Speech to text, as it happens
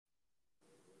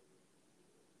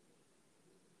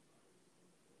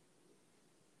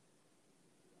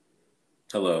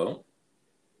Hello.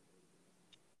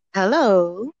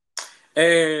 Hello.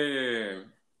 Hey,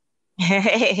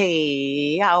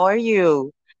 Hey, how are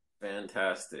you?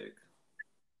 fantastic.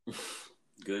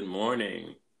 Good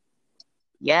morning.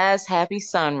 Yes, happy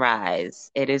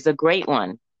sunrise. It is a great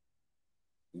one.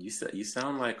 You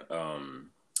sound like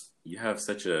you have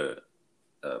such a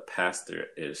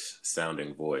pastor-ish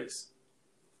sounding voice.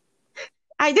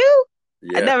 I do.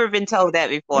 I've Yeah, never been told that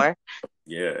before.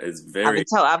 yeah, it's very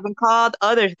I've been called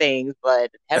other things,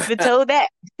 but haven't been told that.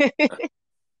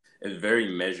 it's very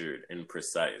measured and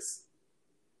precise.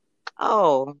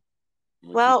 Oh,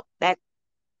 Which is, well, that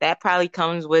probably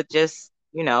comes with just,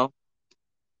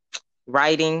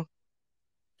 writing.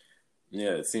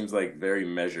 yeah, it seems like very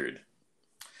measured.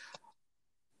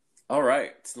 All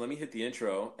right, so let me hit the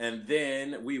intro and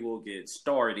then we will get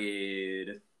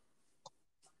started.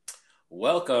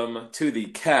 Welcome to the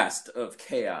cast of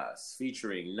chaos,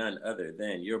 featuring none other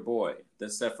than your boy, the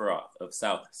Sephiroth of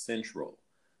South Central,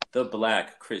 the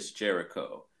Black Chris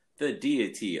Jericho, the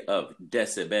deity of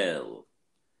Decibel,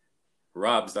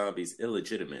 Rob Zombie's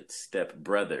illegitimate step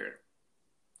brother,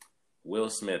 Will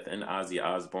Smith and Ozzy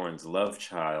Osbourne's love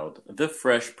child, the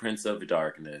Fresh Prince of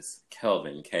Darkness,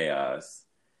 Kelvin Chaos.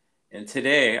 And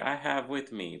today I have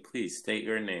with me, please state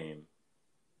your name.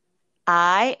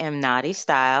 I am Knotty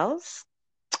Styles.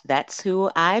 That's who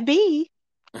I be.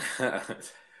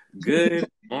 Good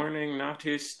morning,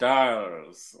 Knotty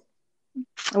Styles.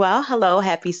 Well, hello,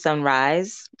 happy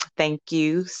sunrise. Thank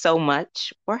you so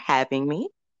much for having me.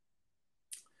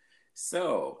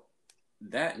 So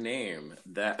that name,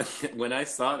 that when I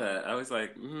saw that, I was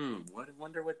like, what? I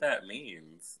wonder what that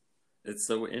means. It's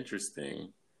so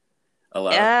interesting. A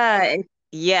lot of Uh,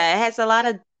 yeah, it has a lot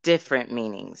of different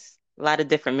meanings. A lot of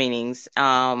different meanings.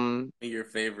 your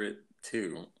favorite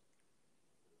too.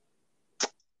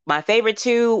 My favorite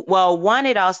two, well, one,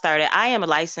 it all started. I am a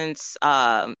licensed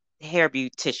hair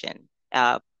beautician.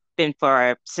 Been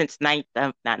for since not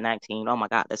 19. Oh my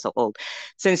God, that's so old.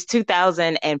 Since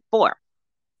 2004,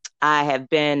 I have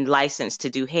been licensed to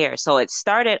do hair. So it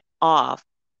started off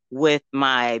with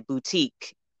my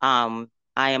boutique. I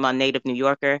am a native New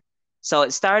Yorker. So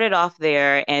it started off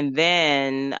there and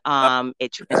then it Yeah.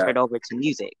 transferred over to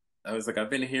music. I was like, I've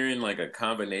been hearing like a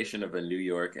combination of a New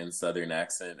York and Southern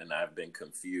accent, and I've been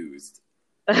confused.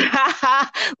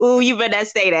 Ooh, you better not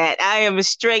say that. I am a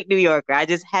straight New Yorker. I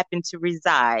just happen to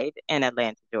reside in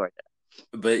Atlanta, Georgia.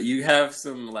 But you have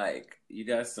some you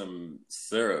got some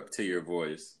syrup to your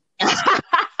voice.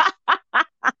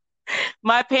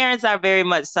 My parents are very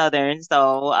much Southern,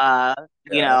 so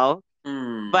Yeah.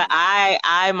 Hmm. but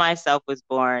I myself was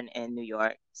born in New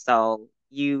York, so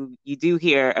you do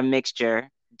hear a mixture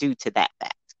due to that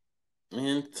fact.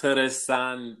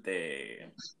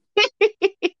 Interessante.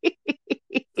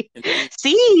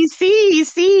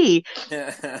 See.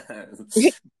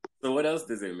 So what else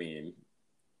does it mean?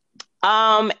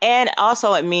 And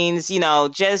also it means,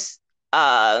 just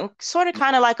sort of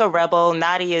kind of like a rebel.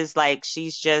 Nadia is like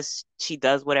she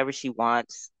does whatever she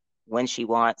wants, when she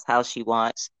wants, how she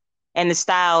wants. And the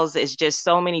styles is just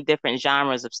so many different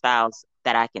genres of styles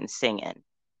that I can sing in.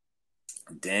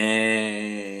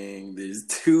 Dang, there's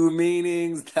two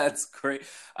meanings. That's great.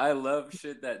 I love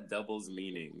shit that doubles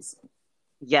meanings.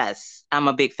 Yes, I'm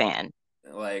a big fan.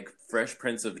 Like Fresh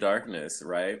Prince of Darkness,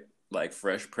 right? Like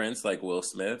Fresh Prince, like Will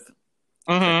Smith.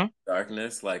 Prince Hmm. of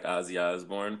Darkness, like Ozzy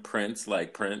Osbourne. Prince,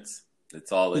 like Prince.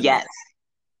 It's all in Yes,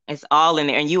 it's all in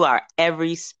there, and you are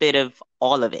every spit of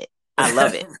all of it. I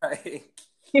love there. it. Right.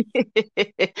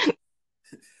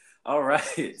 All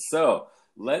right. So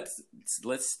let's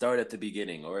let's start at the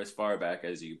beginning or as far back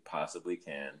as you possibly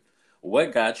can.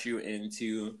 What got you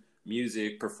into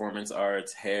music, performance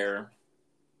arts, hair?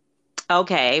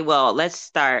 Okay, well, let's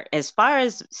start. As far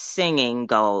as singing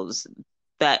goes,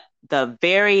 that the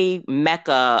very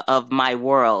mecca of my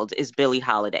world is Billie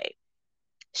Holiday.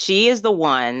 She is the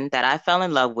one that I fell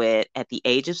in love with at the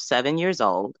age of 7 years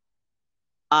old,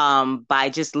 by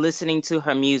just listening to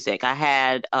her music. I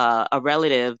had a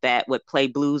relative that would play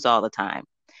blues all the time,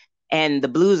 and the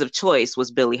blues of choice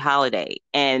was Billie Holiday.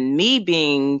 And me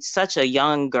being such a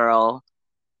young girl,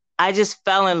 I just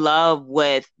fell in love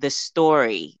with the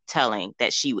storytelling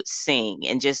that she would sing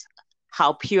and just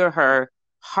how pure her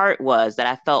heart was that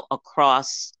I felt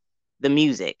across the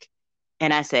music.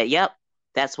 And I said, yep,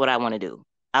 that's what I want to do.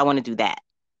 I want to do that.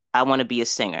 I want to be a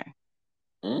singer.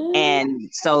 Mm. And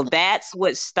so that's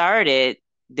what started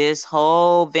this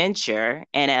whole venture.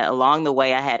 And along the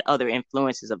way, I had other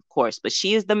influences, of course, but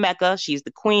she is the Mecca. She's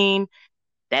the queen.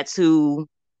 That's who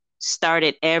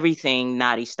started everything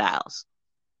Knotty Styles.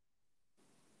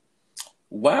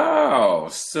 Wow,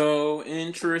 so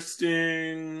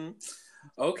interesting.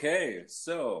 Okay,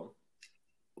 so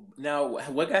now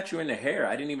what got you into hair?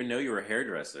 I didn't even know you were a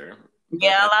hairdresser, but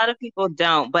Yeah, a that lot of people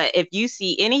don't. But if you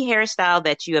see any hairstyle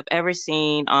that you have ever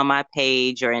seen on my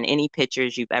page or in any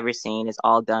pictures you've ever seen, is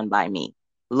all done by me.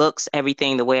 Looks,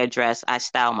 everything, the way I dress, I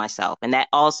style myself. And that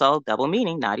also double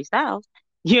meaning, naughty styles.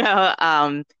 You know,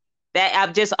 that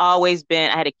I've just always been,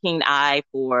 I had a keen eye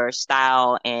for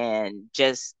style and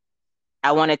just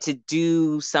I wanted to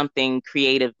do something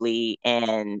creatively.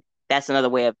 And that's another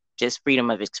way of just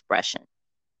freedom of expression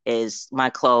is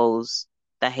my clothes,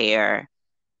 the hair,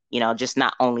 just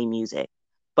not only music.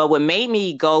 But what made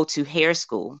me go to hair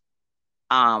school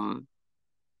um,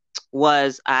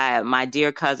 was my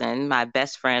dear cousin, my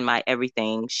best friend, my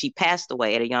everything. She passed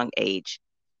away at a young age.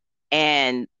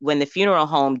 And when the funeral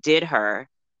home did her,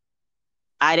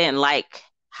 I didn't like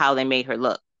how they made her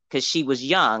look because she was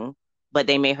young, but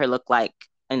they made her look like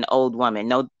an old woman.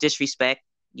 No disrespect,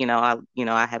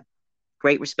 I have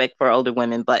great respect for older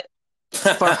women, but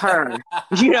for her,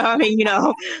 what I mean,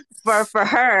 for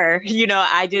her,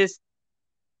 I just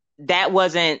that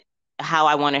wasn't how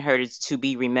I wanted her to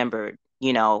be remembered,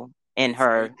 in wait, so you're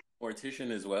her. a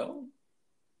mortician as well?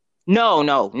 No,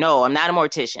 no, no, I'm not a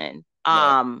mortician.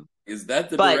 No. Is that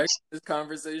the But direction this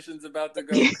conversation's about to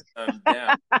go? 'Cause I'm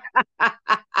down.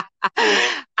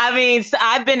 I mean, so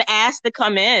I've been asked to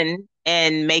come in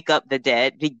and make up the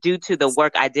dead due to the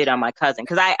work I did on my cousin.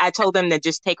 Because I told them to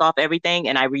just take off everything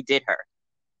and I redid her.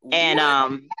 And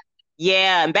What?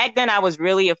 yeah, and back then I was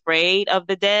really afraid of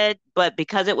the dead, but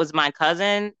because it was my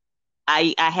cousin,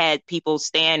 I had people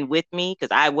stand with me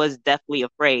because I was definitely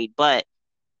afraid, but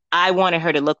I wanted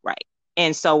her to look right.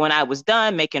 And so when I was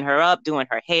done making her up, doing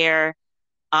her hair,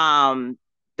 um,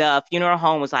 the funeral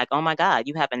home was like, "Oh my God,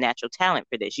 you have a natural talent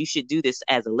for this. You should do this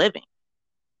as a living."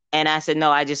 And I said, "No,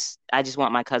 I just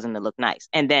want my cousin to look nice."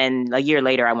 And then a year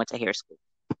later, I went to hair school.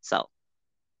 So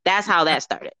that's how that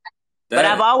started. That But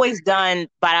I've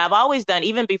always done,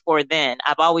 even before then,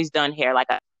 I've always done hair. Like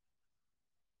I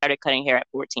started cutting hair at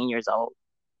 14 years old.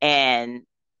 And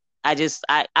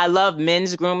I love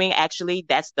men's grooming. Actually,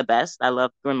 that's the best. I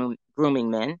love grooming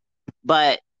men.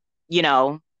 But, you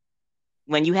know,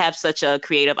 when you have such a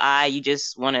creative eye, you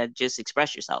just want to just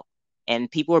express yourself. And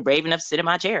people were brave enough to sit in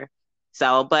my chair.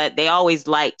 So, but they always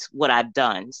liked what I've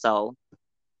done. So,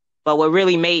 but what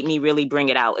really made me really bring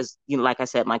it out is, like I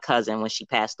said, my cousin, when she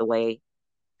passed away,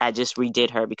 I just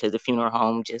redid her because the funeral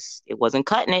home it wasn't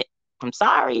cutting it. I'm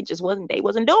sorry. It just wasn't, they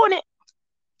wasn't doing it.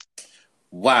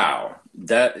 wow.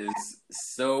 That is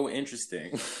so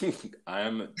interesting.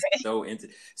 I'm so into.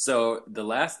 So the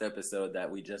last episode that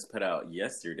we just put out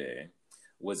yesterday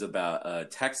was about a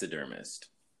taxidermist.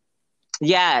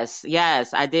 Yes,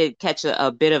 yes, I did catch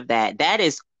a bit of that. That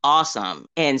is awesome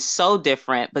and so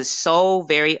different, but so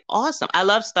very awesome. I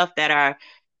love stuff that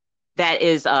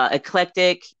is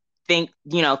eclectic, things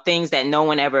that no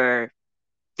one ever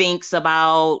thinks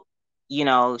about.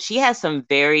 She has some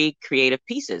very creative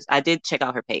pieces. I did check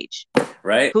out her page.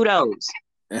 Right? Kudos.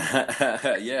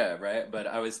 Yeah, right. But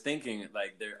I was thinking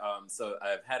like so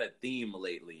I've had a theme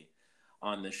lately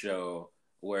on the show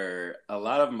where a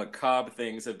lot of macabre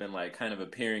things have been like kind of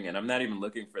appearing and I'm not even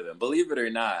looking for them. Believe it or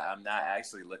not, I'm not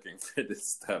actually looking for this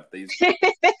stuff. These I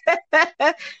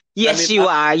mean, Yes, you are.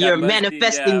 I You're must be, yeah,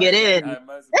 manifesting I it was like, in. I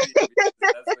must be because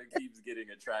that's what keeps getting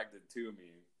attracted to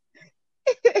me.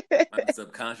 I'm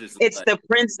subconsciously It's like, the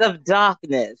Prince of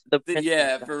Darkness. The Prince of yeah,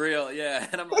 Darkness. for real, yeah.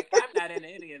 And I'm like, I'm not in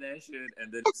any of that shit.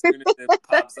 And then as soon as it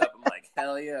pops up, I'm like,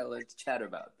 hell yeah, let's chat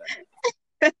about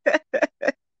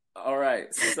that. All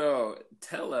right, so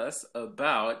tell us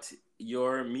about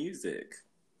your music.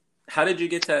 How did you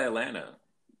get to Atlanta?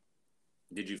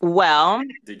 Did you Well,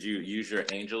 did you use your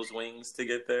angel's wings to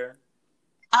get there?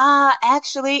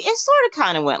 actually, it sort of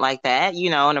kind of went like that,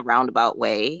 in a roundabout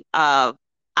way.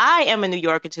 I am a New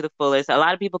Yorker to the fullest. A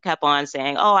lot of people kept on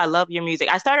saying, "Oh, I love your music."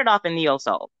 I started off in neo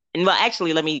soul, and well,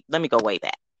 actually, let me go way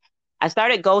back. I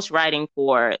started ghostwriting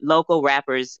for local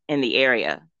rappers in the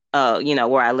area,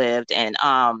 where I lived, and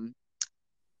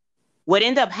what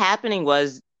ended up happening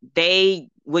was they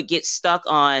would get stuck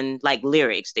on like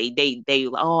lyrics.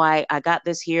 Oh, I got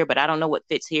this here, but I don't know what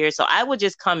fits here. So I would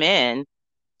just come in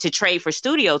to trade for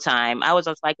studio time. I was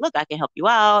just like, look, I can help you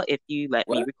out if you let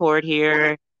me What? record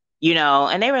here,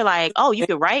 and they were like, oh, you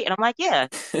could write? And I'm like, yeah.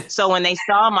 So when they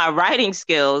saw my writing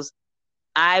skills,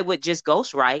 I would just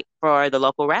ghost write for the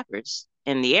local rappers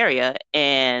in the area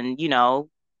and,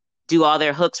 do all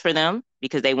their hooks for them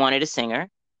because they wanted a singer,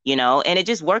 and it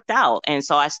just worked out. And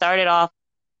so I started off,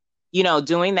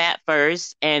 doing that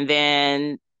first. And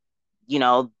then,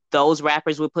 those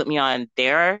rappers would put me on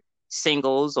their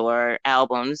singles or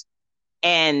albums.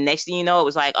 And next thing you know, it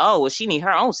was like, oh, well, she need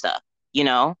her own stuff, you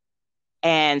know?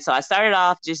 And so I started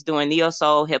off just doing neo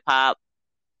soul, hip hop,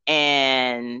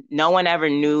 and no one ever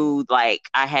knew like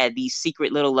I had these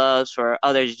secret little loves for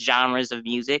other genres of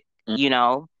music, Mm. you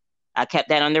know. I kept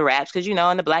that under wraps because, you know,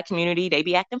 in the black community, they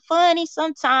be acting funny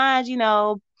sometimes, you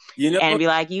know, You know, and be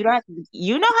like, you don't,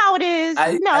 you know how it is,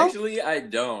 I you know. actually I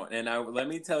don't, and I let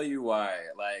me tell you why.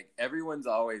 Like everyone's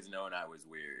always known I was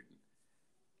weird.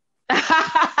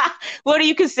 What do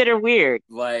you consider weird?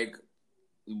 Like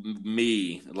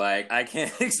me, like I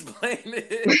can't explain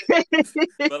it,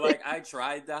 but like I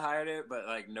tried to hide it, but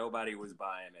like nobody was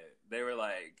buying it. They were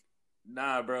like,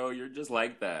 "Nah, bro, you're just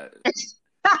like that,"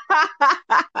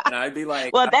 and I'd be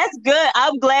like, Well, that's good.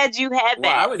 I'm glad you had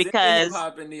well, I that was into hip because,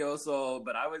 hop and neo soul,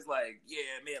 but I was like, yeah,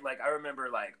 man. Like I remember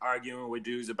like arguing with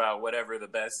dudes about whatever the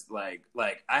best. Like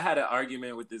I had an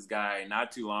argument with this guy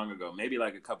not too long ago, maybe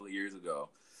like a couple of years ago.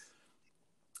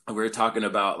 We were talking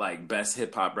about like best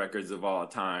hip hop records of all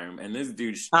time, and this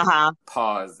dude uh-huh.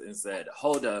 paused and said,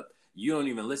 "Hold up, you don't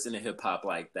even listen to hip hop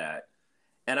like that."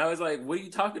 And I was like, "What are you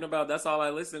talking about? That's all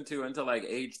I listened to until like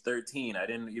age 13. I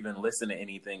didn't even listen to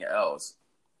anything else."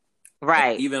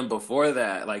 Right, Even before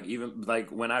that, like even like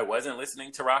when I wasn't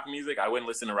listening to rock music, I wouldn't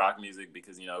listen to rock music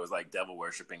because you know it was like devil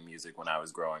worshiping music when I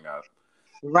was growing up,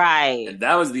 right, and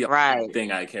that was the right. only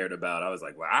thing I cared about. I was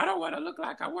like, well, I don't want to look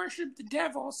like I worship the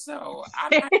devil, so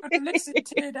I'm not going to listen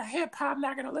to the hip hop. I'm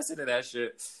not going to listen to that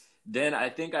shit. Then I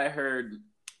think I heard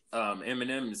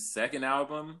Eminem's second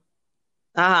album,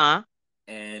 Uh-huh.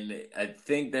 and I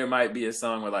think there might be a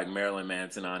song with like Marilyn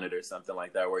Manson on it or something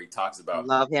like that where he talks about.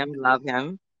 Love him, love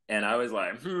him. And I was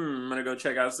like, I'm gonna go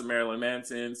check out some Marilyn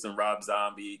Manson, some Rob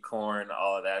Zombie, Korn,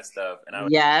 all of that stuff. And I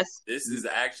was Yes. like, this is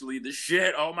actually the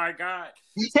shit. Oh my God.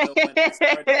 So when I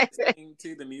started listening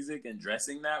to the music and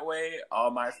dressing that way,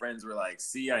 all my friends were like,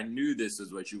 see, I knew this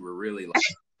was what you were really like.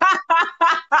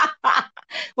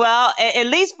 Well, at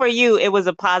least for you, it was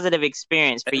a positive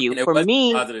experience for I you. mean, it For was a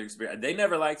me, positive experience. They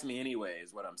never liked me anyway,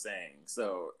 is what I'm saying.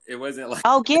 So it wasn't like,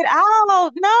 oh, get out. not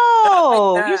like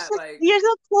No, that. Like, you're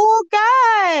a cool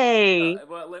guy.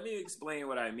 well, let me explain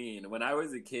what I mean. When I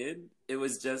was a kid, it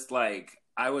was just like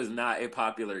I was not a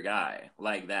popular guy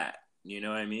like that. You know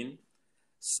what I mean?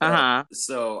 So, Uh-huh.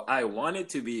 so I wanted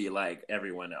to be like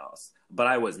everyone else, but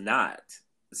I was not.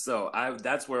 So I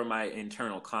that's where my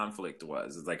internal conflict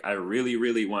was. It's like I really,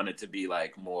 really wanted to be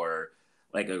like more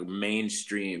like a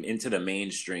mainstream into the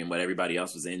mainstream what everybody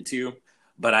else was into,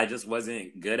 but I just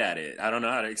wasn't good at it. I don't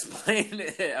know how to explain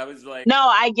it. I was like, No,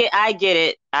 I get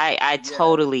it. I yeah.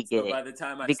 totally So get it by the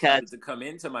time I because started to come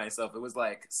into myself, it was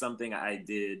like something I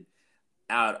did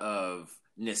out of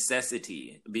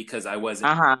necessity because I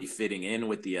wasn't uh-huh. really fitting in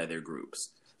with the other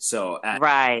groups. So I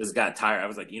Right. just got tired. I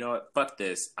was like, you know what? Fuck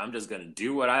this. I'm just gonna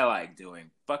do what I like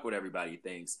doing. Fuck what everybody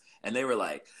thinks. And they were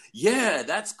like, yeah,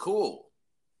 that's cool.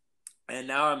 And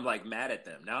now I'm like mad at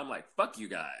them. Now I'm like, fuck you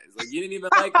guys. Like you didn't even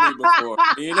like me before.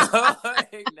 You know?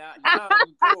 Like, now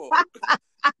I'm cool.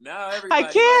 Now I everybody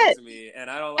can't. likes me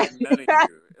and I don't like none of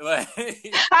you. Like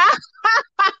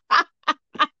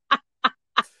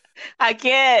I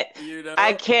can't. you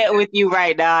I know? can't with you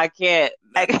right now. I can't.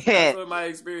 I That's can't. what my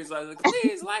experience was. I was like,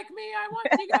 please like me. I want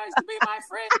you guys to be my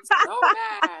friends so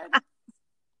bad.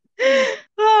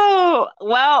 Oh,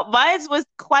 well, mine was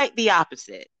quite the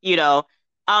opposite, you know.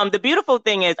 The beautiful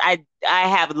thing is I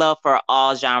have love for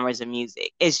all genres of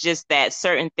music. It's just that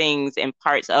certain things and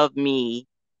parts of me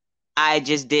I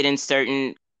just did in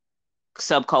certain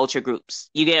subculture groups.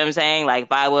 You get what I'm saying? Like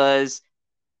if I was,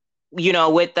 you know,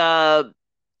 with the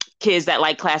kids that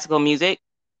like classical music,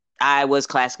 I was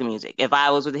classical music. If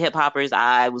I was with the hip hoppers,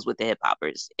 I was with the hip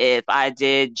hoppers. If I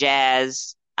did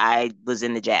jazz, I was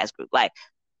in the jazz group. Like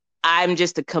I'm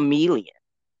just a chameleon.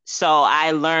 So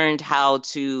I learned how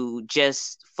to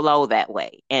just flow that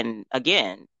way. And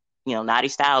again, you know, Knotty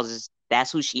Styles is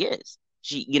that's who she is.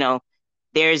 She, you know,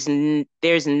 there's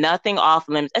nothing off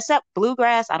limits except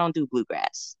bluegrass. I don't do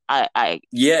bluegrass. I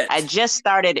Yet. just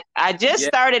Yet.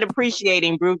 started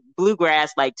appreciating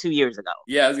bluegrass like 2 years ago,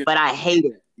 Yeah, I was gonna but I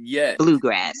hated yet.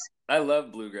 bluegrass. I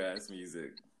love bluegrass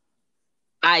music.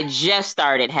 I just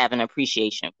started having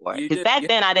appreciation for it You because did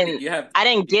back then you have I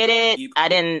didn't get it. deep I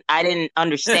didn't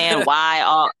understand why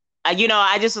all. You know,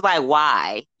 I just was like,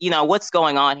 why? You know, what's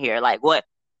going on here? Like, what?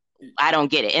 I don't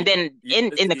get it. And then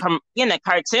you in the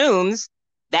cartoons,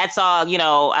 that's all. You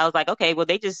know, I was like, okay, well,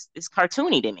 it's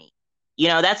cartoony to me. You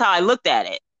know, that's how I looked at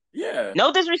it. yeah.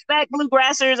 No disrespect,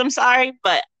 bluegrassers. I'm sorry,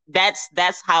 but that's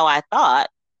how I thought.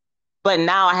 But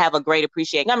now I have a great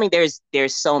appreciation. I mean,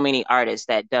 there's so many artists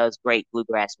that does great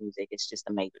bluegrass music. It's just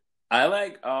amazing. I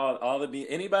like all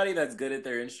anybody that's good at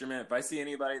their instrument. If I see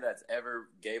anybody that's ever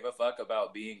gave a fuck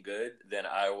about being good, then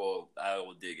I will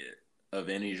dig it of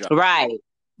any genre. Right,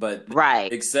 But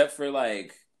right. except for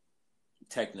like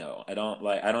techno, I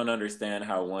don't understand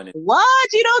how one What?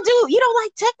 You don't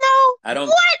like I techno? don't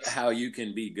get What? how you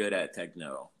can be good at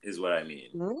techno is what I mean.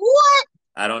 What?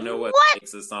 I don't know what What?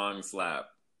 makes a song slap.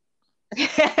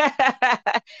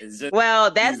 It's just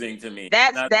Well, confusing to me.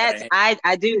 Not that I hate.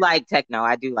 I do like techno.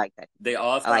 I do like techno. They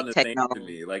all I sound like the same techno. to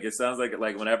me. Like it sounds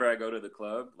like whenever I go to the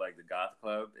club, like the goth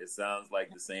club, it sounds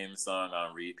like the same song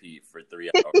on repeat for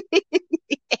 3 hours.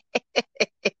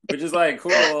 Which is like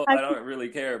cool. I don't really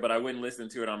care, but I wouldn't listen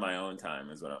to it on my own time,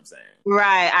 is what I'm saying.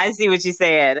 Right. I see what you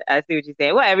said. I see what you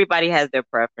said. Well, everybody has their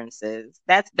preferences.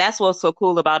 That's what's so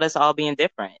cool about us all being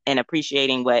different and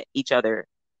appreciating what each other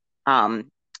um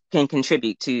can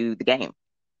contribute to the game.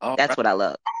 All That's right, what I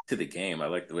love. to the game. I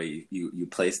like the way you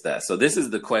placed that. So this is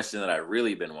the question that I've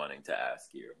really been wanting to ask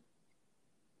you.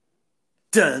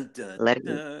 Dun dun Let it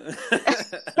dun.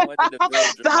 I wanted to build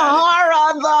the dramatic.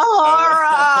 horror, the I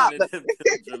horror. wanted to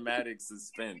build dramatic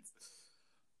suspense.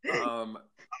 Um,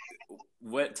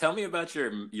 what? Tell me about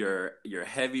your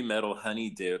heavy metal honey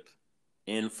dip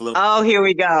influence. Oh, here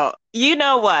we go. You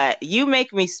know what? You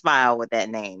make me smile with that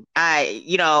name.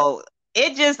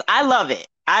 It just I love it.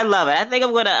 I love it. I think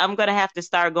I'm gonna have to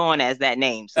start going as that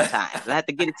name sometimes. I have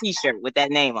to get a t-shirt with that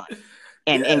name on it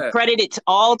and Yeah. credit it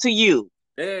all to you.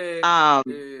 Hey. Um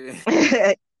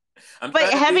but I'm trying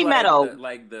to be heavy like metal,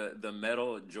 the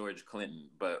metal George Clinton,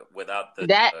 but without the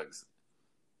that drugs.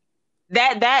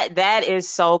 that is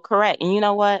so correct. And you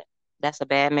know what? That's a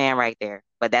bad man right there.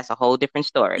 But that's a whole different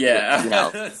story. Yeah,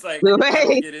 it's like we're not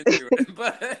gonna Yeah, get into it,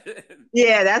 but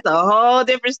that's a whole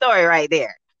different story right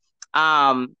there.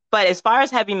 But as far as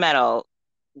heavy metal,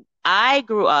 I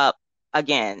grew up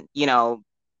again,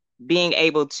 being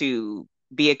able to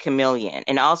be a chameleon.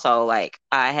 And also, like,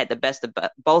 I had the best of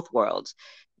both worlds.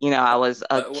 I was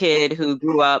a what, kid who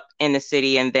grew up in the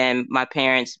city, and then my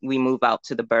parents, we moved out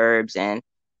to the burbs, and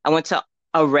I went to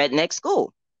a redneck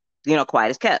school, quiet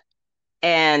as kept.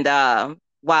 And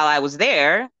while I was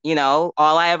there,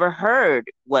 all I ever heard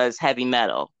was heavy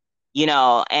metal,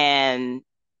 and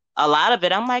a lot of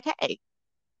it, I'm like, hey,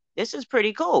 this is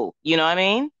pretty cool. You know what I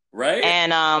mean? right?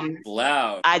 And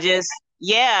Loud. I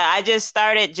just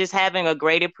started just having a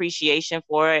great appreciation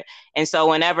for it. And so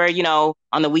whenever,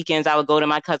 on the weekends, I would go to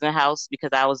my cousin's house because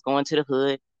I was going to the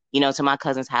hood, to my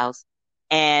cousin's house.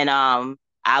 And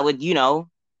I would,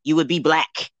 you would be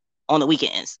black on the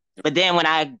weekends. But then when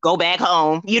I go back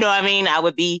home, you know what I mean? I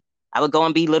would go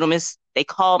and be Little Miss. They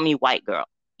called me white girl.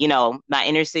 My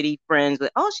inner city friends would,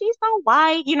 oh, she's so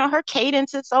white. Her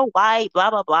cadence is so white,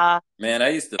 blah, blah, blah. Man, I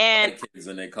used to And, fight kids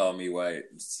when they called me white.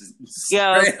 you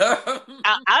know, Straight up.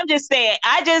 I'm just saying,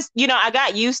 I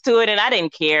got used to it and I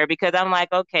didn't care because I'm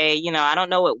like, okay, I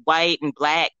don't know what white and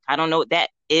black, I don't know what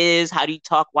that is. How do you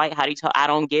talk white? How do you talk? I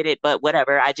don't get it, but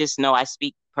whatever. I just know I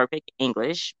speak perfect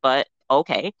English, but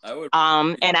okay. I would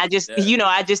And I just, death.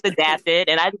 I just adapted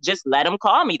and I just let them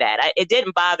call me that. It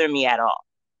didn't bother me at all.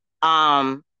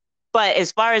 Um, but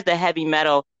as far as the heavy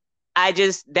metal,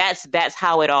 that's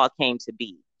how it all came to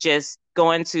be. Just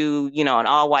going to, an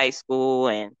all white school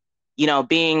and,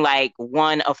 being like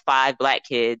one of five black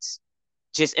kids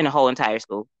just in the whole entire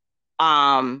school.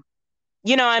 Um,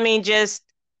 I mean, just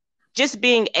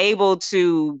being able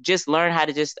to just learn how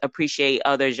to just appreciate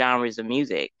other genres of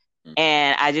music.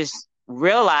 And I just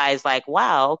realized like,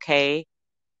 wow, okay,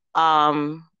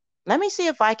 let me see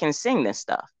if I can sing this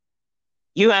stuff.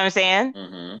 You know what I'm saying?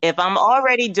 Mm-hmm. If I'm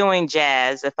already doing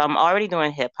jazz, if I'm already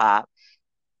doing hip hop,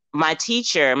 my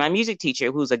teacher, my music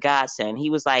teacher, who's a godsend, he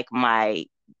was like my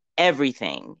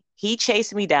everything. He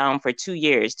chased me down for 2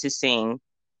 years to sing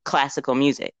classical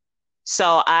music.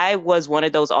 So I was one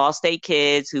of those all-state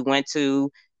kids who went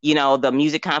to, the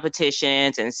music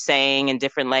competitions and sang in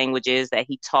different languages that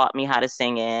he taught me how to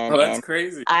sing in. Oh, that's And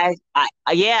crazy.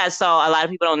 yeah, so a lot of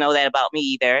people don't know that about me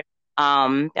either.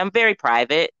 I'm very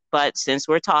private, but since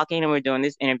we're talking and we're doing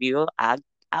this interview,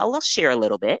 I'll share a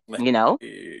little bit.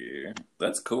 Yeah,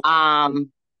 that's cool.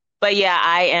 But yeah,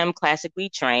 I am classically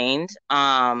trained.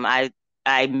 I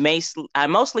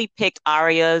mostly picked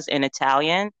arias in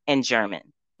Italian and German.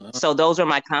 So those are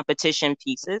my competition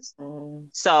pieces.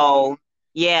 So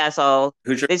yeah, so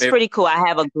Who's your it's favorite? pretty cool. I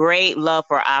have a great love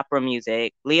for opera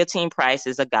music. Leontine Price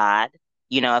is a god,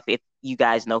 if you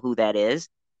guys know who that is.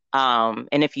 And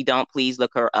if you don't, please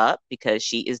look her up because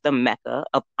she is the mecca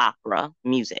of opera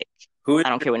music. Who is I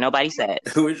don't care what nobody says.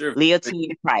 who is your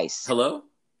Leontine Price. hello?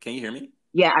 Can you hear me?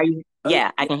 Yeah, are you? Oh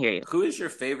Yeah, I yeah. can hear you. Who is your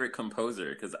favorite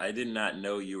composer? Because I did not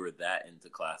know you were that into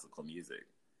classical music.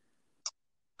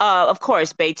 Of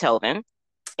course, Beethoven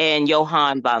and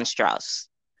Johann von Strauss.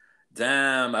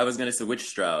 Damn, I was gonna say which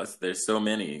Strauss. There's so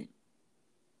many.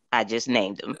 I just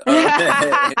named them.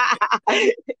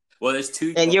 Well, there's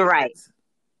two And you're right. Johanns.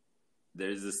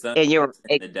 There's the son And you're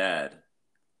and the dad.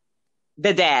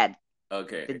 the dad.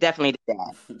 Okay. Definitely the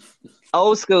dad.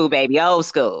 Old school, baby. Old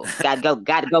school. Gotta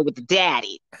go with the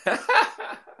daddy.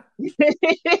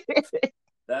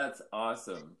 That's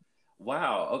awesome.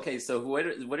 Wow. Okay, so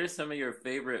what are some of your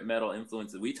favorite metal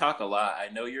influences? We talk a lot.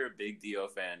 I know you're a big Dio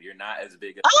fan. You're not as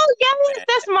big a Oh yes, fan.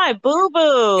 that's my boo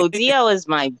boo. Dio is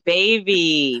my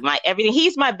baby, my everything.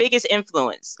 He's my biggest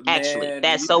influence, actually. Man,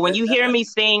 That so when you hear me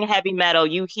sing heavy metal,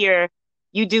 you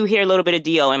do hear a little bit of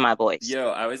Dio in my voice. yo,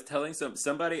 I was telling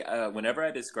somebody whenever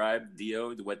I describe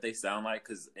Dio, what they sound like,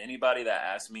 because anybody that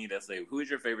asks me, they'll say, "Who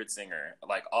is your favorite singer?"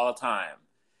 Like all time,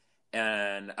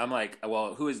 and I'm like,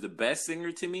 "Well, who is the best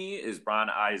singer to me is Ron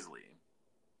Isley,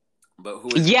 but who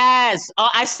is Yes. Oh,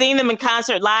 I've seen them in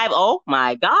concert live. Oh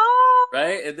my God.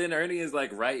 right?" And then Ernie is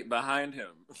like right behind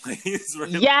him. He's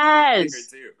really a singer Yes.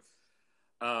 too.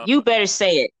 Um, You better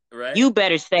say it. right? You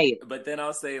better say it. But then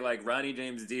I'll say like Ronnie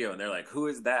James Dio, and they're like, "Who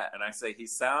is that?" And I say he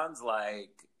sounds like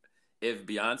if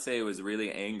Beyonce was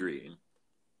really angry.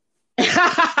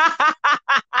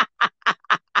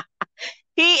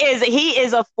 He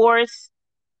is a force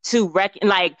to reckon.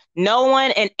 Like no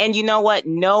one, and you know what?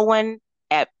 No one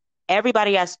at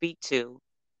everybody I speak to,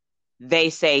 they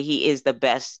say he is the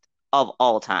best of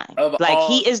all time. Of Like all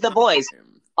he is the voice. time.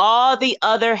 All the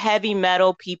other heavy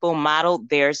metal people modeled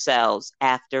themselves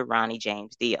after Ronnie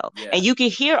James Dio. Yeah. And you can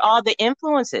hear all the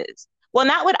influences. Well,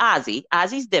 not with Ozzy.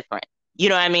 Ozzy's different. You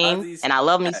know what I mean? Ozzy's And I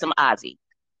love me bad. some Ozzy.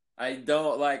 I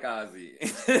don't like Ozzy.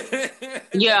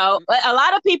 You know, a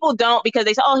lot of people don't because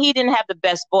they say, oh, he didn't have the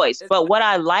best voice. It's But not what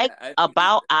I like bad. I think he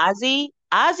about does.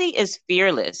 Ozzy is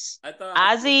fearless. I thought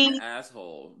Ozzy was an Ozzy,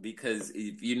 asshole because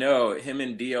if you know him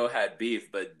and Dio had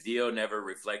beef, but Dio never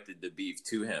reflected the beef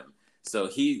to him. So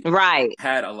he right.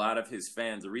 had a lot of his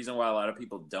fans. The reason why a lot of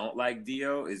people don't like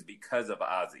Dio is because of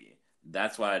Ozzy.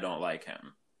 That's why I don't like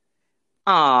him.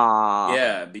 Aw.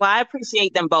 Yeah, Well, I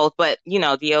appreciate them both, but you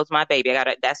know, Dio's my baby. I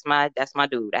gotta that's my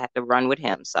dude. I have to run with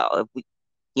him. So if we,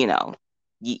 you know,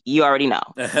 you already know.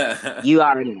 You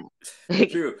already know.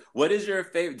 true. What is your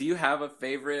favorite? Do you have a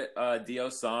favorite Dio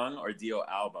song or Dio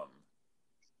album?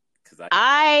 Because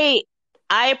I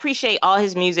I appreciate all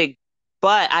his music,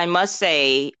 but I must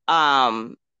say,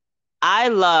 I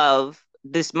love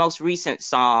this most recent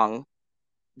song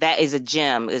that is a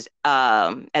gem, is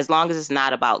As Long as It's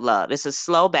Not About Love. It's a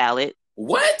slow ballad.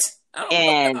 what? I don't know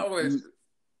And how it.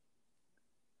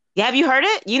 have you heard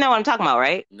it? You know what I'm talking about,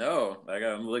 right? No, like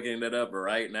I'm looking it up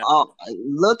right now. Oh,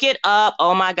 look it up.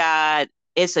 Oh my God.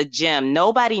 It's a gem.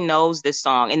 Nobody knows this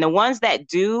song. And the ones that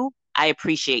do, I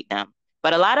appreciate them.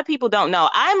 But a lot of people don't know.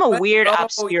 I'm a What? weird, Oh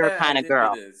obscure yeah, I kind of did hear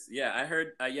girl. this. Yeah, I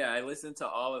heard. Yeah, I listened to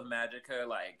all of Magica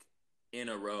like in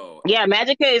a row. Yeah,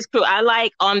 Magica is cool. I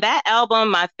like on that album,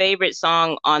 my favorite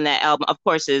song on that album, of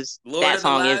course, is Lord that of the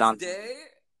song is Last on Day.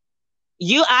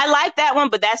 I like that one,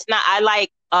 but that's not I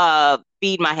like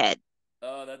Feed My Head.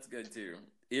 Oh, that's good too.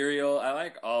 Ariel, I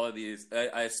like all of these. I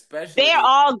They're especially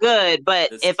all good, but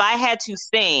this. if I had to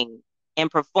sing and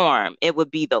perform, it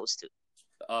would be those two.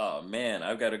 Oh man,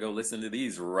 I've got to go listen to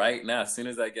these right now. As soon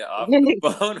as I get off the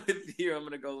phone with you, I'm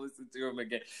gonna go listen to them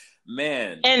again.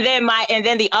 Man, And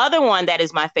then the other one that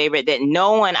is my favorite that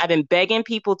no one I've been begging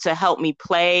people to help me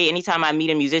play. Anytime I meet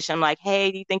a musician, I'm like,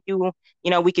 hey, do you think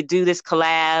we could do this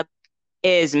collab?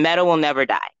 Is Metal Will Never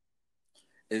Die.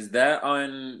 is that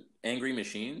on Angry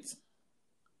Machines?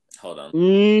 Hold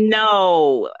on.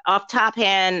 No, off top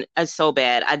hand is so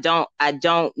bad. I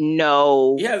don't He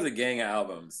know. has a gang of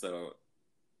albums, so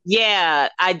Yeah,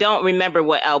 I don't remember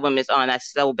what album it's on.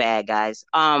 That's so bad, guys.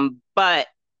 But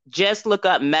just look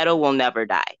up Metal Will Never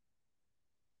Die.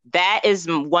 That is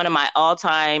one of my all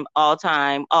time,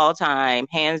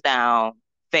 hands down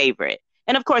favorite.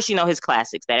 And of course, his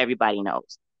classics that everybody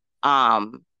knows.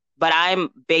 Um, but I'm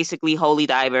basically Holy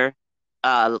Diver,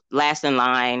 Last in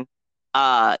Line.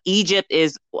 Egypt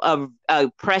is a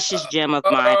precious gem of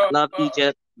mine. I love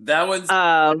Egypt. that one's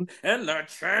Um, and the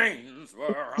chains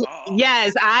were off.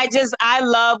 yes, I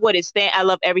love what it stands. I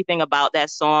love everything about that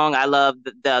song. I love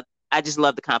I just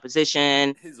love the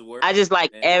composition. His words, I just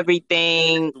like man.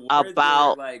 everything His words are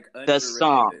about like the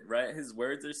song. underrated, right? His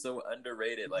words are so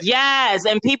underrated. Like, Yes,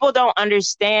 and people don't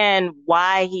understand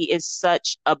why he is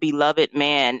such a beloved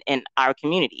man in our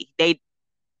community. They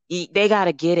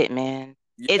gotta get it, man.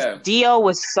 It's yeah, Dio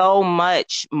was so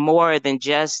much more than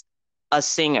just a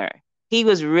singer. He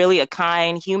was really a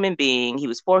kind human being. He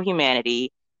was for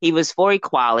humanity. He was for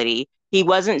equality. He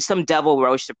wasn't some devil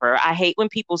worshiper. I hate when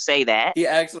people say that. He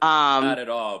actually not Um, at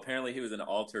all. Apparently, he was an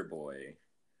altar boy.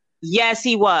 yes,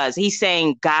 he was. He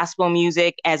sang gospel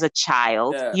music as a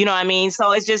child. Yeah, You know what I mean?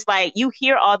 So it's just like you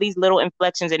hear all these little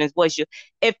inflections in his voice.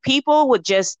 If people would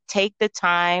just take the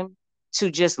time to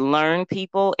just learn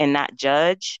people and not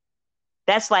judge,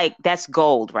 that's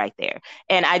gold right there.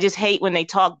 And I just hate when they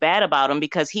talk bad about him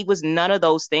because he was none of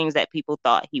those things that people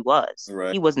thought he was.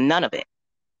 right. He was none of it.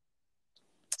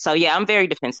 So yeah, I'm very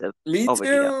defensive Me over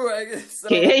Dio. too. I guess so.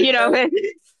 You know,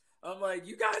 I'm like,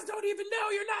 you guys don't even know.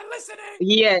 You're not listening.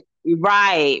 yeah,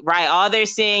 right, right. All they're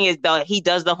seeing is he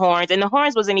does the horns, and the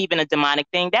horns wasn't even a demonic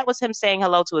thing. That was him saying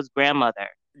hello to his grandmother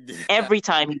Yeah, every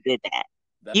time he did that.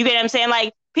 that, You get what I'm saying?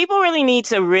 Like people really need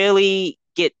to really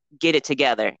get it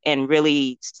together and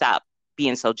really stop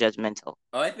being so judgmental.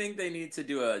 I think they need to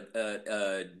do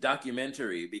a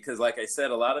documentary because, like I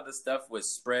said, a lot of the stuff was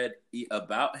spread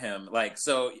about him. Like,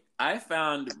 so I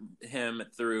found him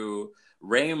through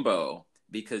Rainbow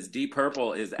because Deep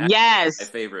Purple is actually my Yes,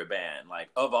 favorite band. Like,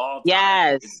 of all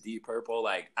time, it's yes, Deep Purple.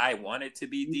 Like, I want it to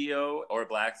be Dio or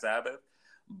Black Sabbath,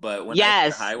 but when I hear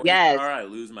yes, Highway yes. Star, I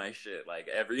lose my shit like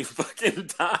every fucking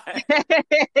time.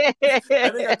 I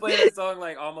think I play that song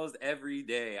like almost every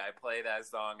day. I play that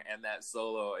song and that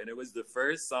solo, and it was the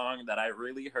first song that I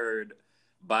really heard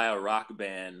by a rock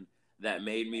band that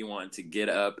made me want to get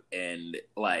up and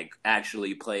like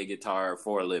actually play guitar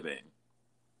for a living.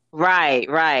 Right,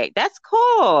 right. That's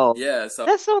cool. Yeah, so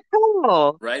That's so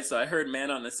cool. right, so I heard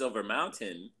 "Man on the Silver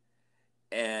Mountain,"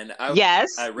 and I Yes,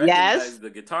 yes. recognized the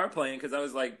guitar playing because I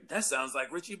was like, "That sounds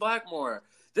like Richie Blackmore.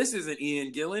 This isn't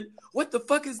Ian Gillan. What the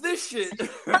fuck is this shit?"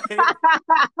 Right?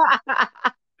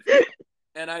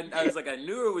 And I was like, I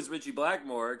knew it was Richie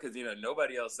Blackmore because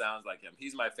nobody else sounds like him.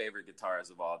 He's my favorite guitarist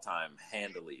of all time,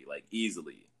 handily, like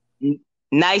easily.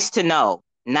 Nice to know.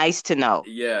 Nice to know.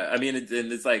 Yeah, I mean,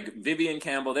 it's like Vivian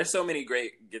Campbell. There's so many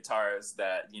great guitarists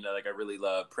that like I really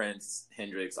love Prince,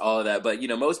 Hendrix, all of that. But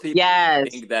most people Yes.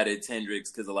 think that it's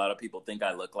Hendrix because a lot of people think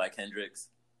I look like Hendrix.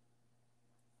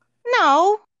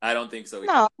 No, I don't think so.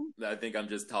 no. I think I'm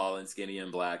just tall and skinny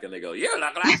and black, and they go, "You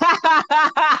look like."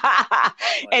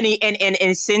 And Like, and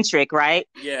eccentric, right?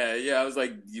 yeah, yeah. I was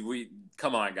like, we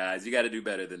come on, guys, you got to do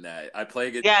better than that. I play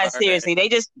Yeah, guitar. seriously. They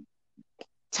just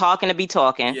talking to be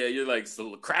talking. Yeah, you're like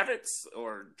so Kravitz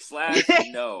or Slash.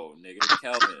 No, nigga,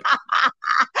 Kelvin.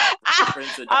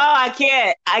 Prince Oh, of I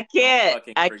can't. I Don't can't.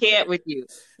 fucking I forget can't with you.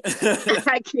 it.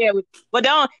 I can't with But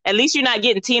don't at least you're not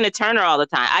getting Tina Turner all the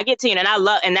time. I get Tina and I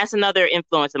love and that's another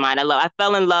influence of mine. I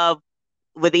fell in love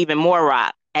with even more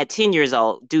rock at 10 years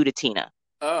old due to Tina.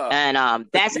 Oh, And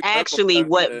that's Deep Purple actually stuff.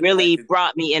 what I really could.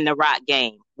 brought me in the rock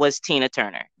game was Tina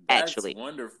Turner, That's actually.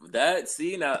 wonderful. That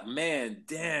see now, man,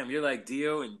 damn, you're like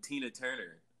Dio and Tina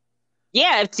Turner.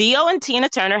 Yeah, if Dio and Tina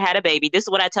Turner had a baby, this is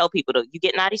what I tell people to you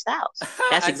get Knotty Styles. That's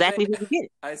I say, exactly who you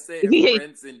I say, if get.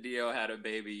 Prince and Dio had a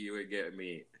baby, you would get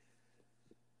me.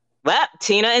 Well,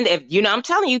 Tina and if I'm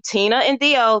telling you, Tina and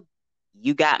Dio,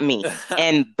 you got me.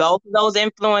 And both of those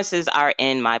influences are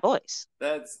in my voice.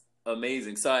 That's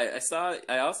amazing. So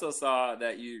I also saw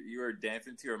that you were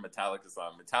dancing to a Metallica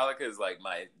song. Metallica is like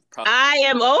my probably I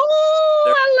am their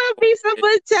I love me some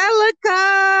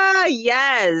Metallica.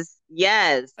 Yes,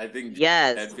 yes, I think James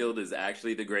yes. Hetfield is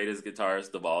actually the greatest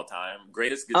guitarist of all time.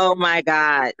 Greatest Oh my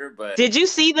God. guitar, but Did you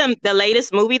see the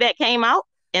latest movie that came out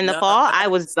in the no, fall? I I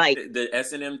haven't was seen like, it. The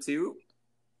S&M 2.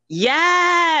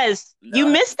 yes. No, You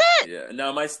missed it? yeah,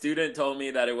 no. My student told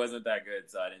me that it wasn't that good,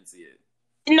 so I didn't see it.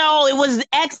 No, it was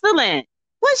excellent.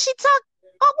 What she talk?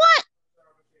 Oh, what?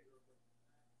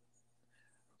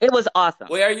 It was awesome.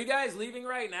 Wait, are you guys leaving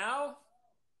right now?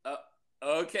 Uh,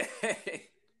 okay.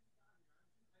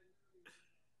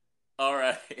 All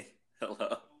right.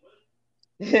 Hello.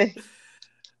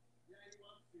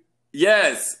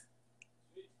 Yes.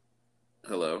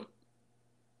 Hello.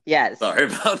 Yes. Sorry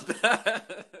about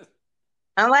that.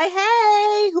 I'm like,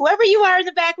 hey, whoever you are in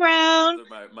the background. So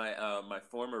my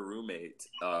former roommate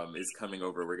is coming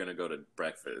over. We're gonna go to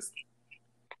breakfast.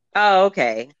 Oh,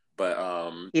 okay. But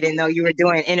He didn't know you were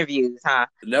doing interviews, huh?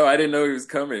 no, I didn't know he was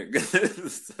coming.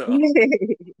 So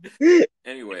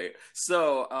anyway,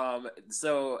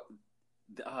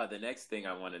 the next thing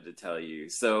I wanted to tell you.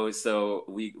 So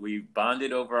we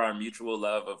bonded over our mutual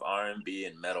love of R&B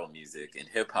and metal music and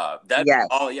hip hop. That's Yes.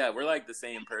 all. Yeah, we're like the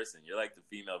same person. You're like the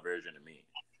female version of me.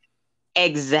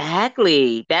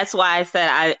 Exactly. That's why I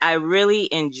said I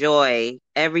really enjoy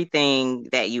everything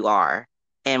that you are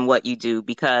and what you do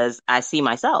because I see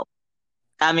myself.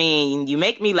 I mean, you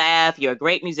make me laugh. You're a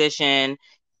great musician.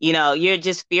 You're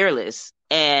just fearless.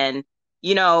 And,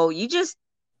 you just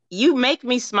you make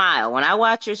me smile when I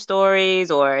watch your stories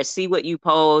or see what you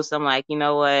post. I'm like, you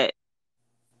know what?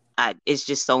 It's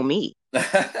just so me.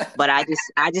 But I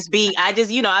be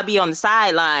on the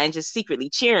sideline just secretly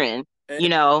cheering, you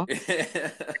know.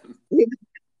 You're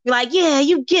like, yeah,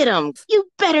 you get him. You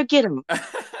better get him.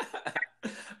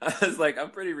 I was like,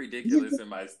 I'm pretty ridiculous in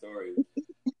my stories.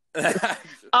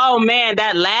 Oh man,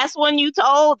 that last one you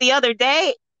told the other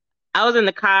day, I was in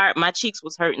the car, my cheeks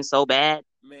was hurting so bad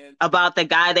Man, about the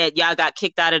guy that y'all got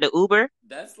kicked out of the Uber.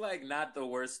 that's like not the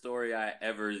worst story I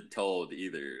ever told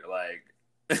either. Like,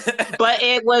 But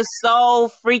it was so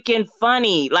freaking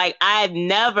funny. Like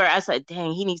I said,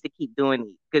 dang, he needs to keep doing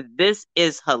these because this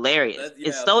is hilarious. It's yeah,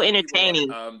 a so lot of people.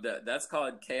 entertaining. That's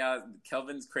called chaos.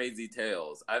 Kelvin's crazy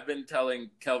tales. I've been telling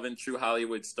Kelvin True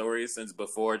Hollywood stories since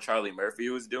before Charlie Murphy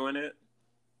was doing it.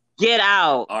 Get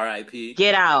out. R.I.P.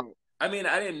 Get out. I mean,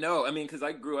 I didn't know. I mean, because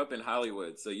I grew up in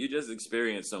Hollywood, so you just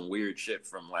experienced some weird shit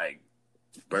from like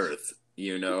birth.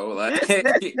 You know, like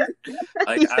He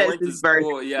I says went to his birth.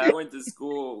 school. Yeah, I went to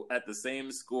school at the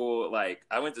same school. Like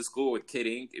I went to school with Kid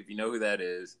Ink, if you know who that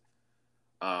is.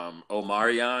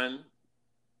 Omarion,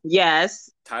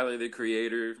 Yes. Tyler the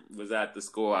Creator was at the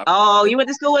school. Oh, you went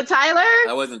to school with Tyler?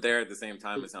 I wasn't there at the same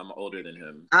time as him. I'm older than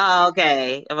him. Oh,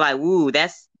 okay. I'm like, woo,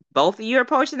 that's both of your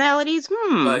personalities?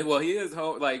 But well, he is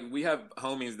like we have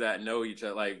homies that know each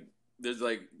other. Like there's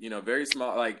like very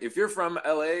small. Like if you're from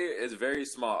LA, it's very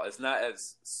small. It's not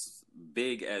as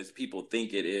big as people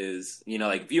think it is.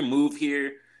 Like if you move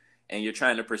here and you're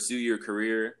trying to pursue your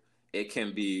career, it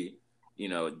can be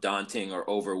daunting or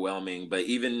overwhelming. But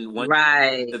even once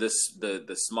Right. to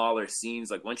the smaller scenes,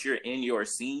 like once you're in your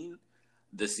scene,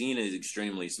 the scene is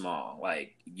extremely small.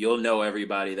 Like you'll know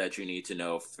everybody that you need to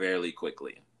know fairly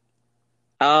quickly.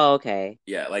 Oh, okay.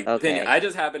 Yeah, like Okay. I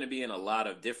just happen to be in a lot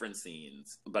of different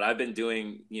scenes, but I've been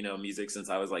doing, music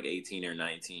since I was like 18 or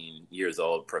 19 years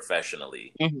old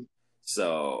professionally. Mhm.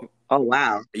 So, Oh,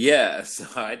 wow. yeah, so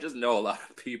I just know a lot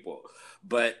of people.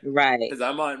 But Right. because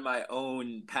I'm on my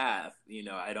own path,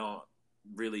 I don't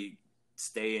really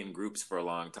stay in groups for a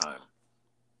long time.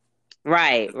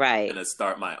 Right, I'm right. gonna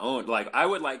start my own. Like I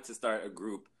would like to start a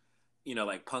group,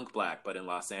 like Punk Black, but in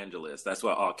Los Angeles. That's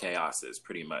what All Chaos is,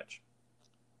 pretty much.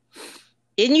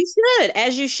 And you should,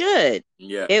 as you should.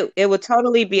 Yeah. It would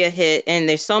totally be a hit. And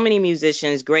there's so many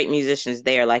musicians, great musicians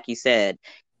there, like you said.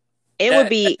 It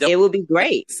would be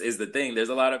great. Is the thing. There's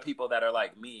a lot of people that are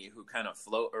like me who kind of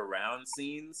float around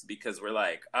scenes because we're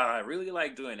like, I really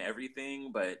like doing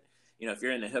everything, but if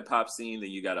you're in the hip hop scene, then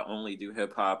you got to only do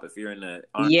hip hop. If you're in the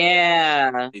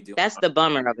Yeah, that's the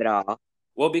bummer of it all.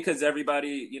 Well, because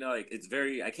everybody, like it's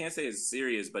very, I can't say it's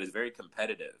serious, but it's very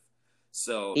competitive.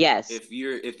 So yes, if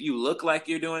you look like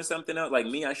you're doing something else, like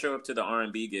me, I show up to the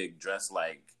R&B gig dressed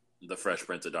like the Fresh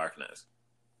Prince of Darkness,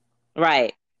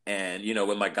 right? And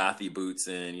with my gothy boots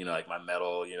and like my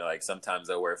metal, like sometimes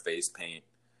I wear face paint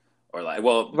or like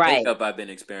makeup I've been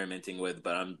experimenting with,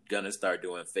 but I'm gonna start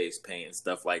doing face paint and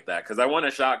stuff like that because I want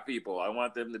to shock people. I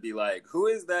want them to be like, "Who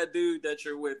is that dude that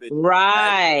you're with?" And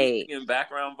right? Singing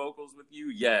background vocals with you,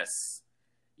 yes.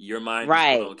 Your mind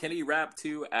right. is blown. Can he rap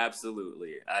too?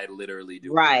 Absolutely. I literally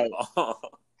do. Right.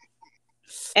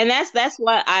 And that's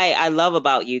what I love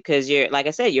about you because you're, like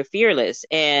I said, you're fearless,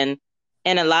 and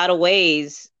in a lot of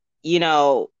ways,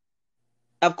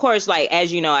 of course, like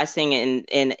as you know, I sing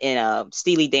in a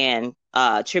Steely Dan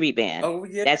tribute band. Oh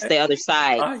yeah, that's the other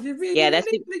side. Are you really yeah, that's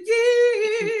the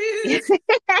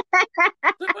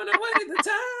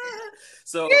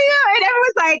So and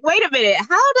everyone's like, wait a minute,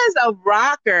 how does a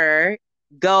rocker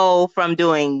go from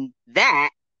doing that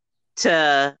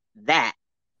to that?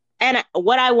 And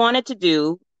what I wanted to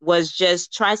do was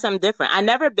just try something different. I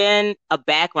never been a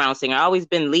background singer. I've always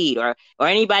been lead, or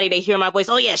anybody they hear my voice,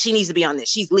 oh yeah, she needs to be on this.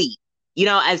 She's lead.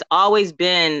 As always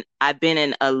been, I've been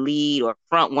in a lead or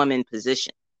front woman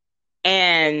position.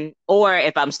 Or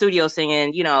if I'm studio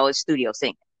singing, it's studio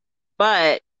singing.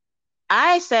 But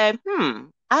I said,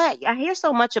 I hear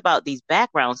so much about these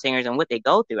background singers and what they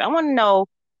go through. I want to know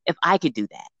if I could do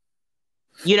that.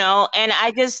 And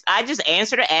I just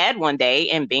answered an ad one day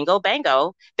and bingo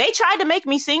bango. They tried to make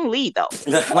me sing lead though.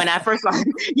 When I first and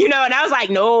I was like,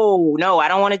 no, I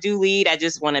don't want to do lead. I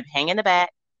just want to hang in the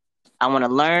back. I want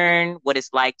to learn what it's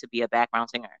like to be a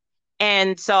background singer.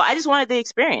 And so I just wanted the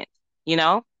experience,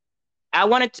 I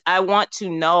want to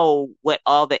know what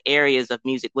all the areas of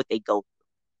music, what they go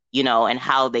through, and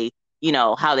how they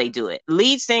do it.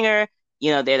 Lead singer,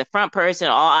 they're the front person,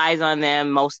 all eyes on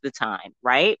them most of the time,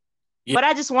 right? Yeah. But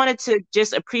I just wanted to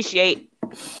just appreciate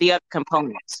the other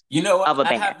components. Of a band.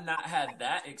 I have not had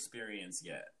that experience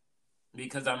yet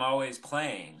because I'm always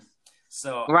playing.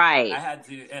 So I Right. had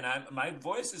to, and my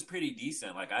voice is pretty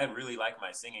decent. Like I really like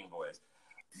my singing voice,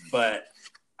 but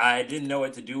I didn't know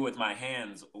what to do with my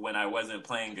hands when I wasn't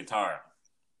playing guitar.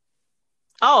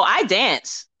 Oh, I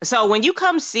dance. So when you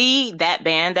come see that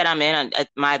band that I'm in,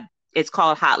 it's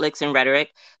called Hot Licks and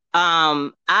Rhetoric.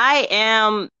 I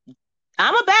am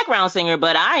I'm a background singer,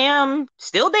 but I am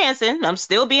still dancing. I'm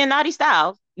still being Knotty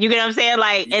Styles. You get what I'm saying?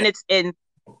 Like, Yeah, and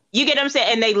you get what I'm saying?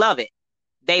 And they love it.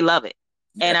 They love it.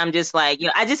 yeah. And I'm just like,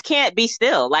 I just can't be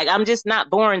still. Like, I'm just not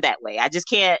born that way. I just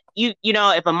can't,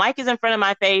 if a mic is in front of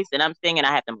my face and I'm singing,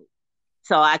 I have to move.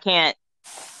 So I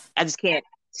just can't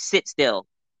sit still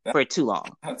That, for too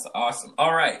long. that's awesome.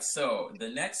 All right, so the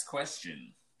next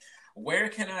question. Where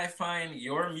can I find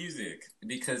your music?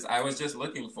 Because I was just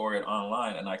looking for it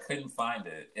online and I couldn't find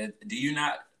it. Do you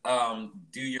not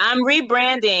do your I'm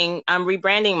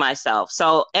rebranding myself.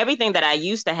 So everything that I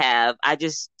used to have, I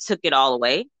just took it all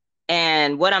away.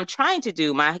 And what I'm trying to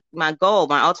do, my goal,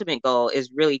 my ultimate goal is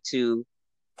really to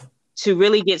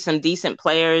really get some decent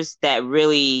players that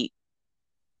really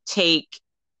take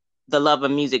the love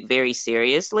of music very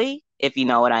seriously, if you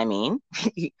know what I mean.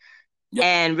 Yep.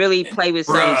 And really play with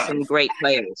Bruh, some great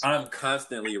players. I'm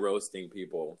constantly roasting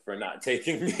people for not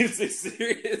taking music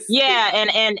seriously. Yeah,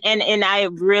 and I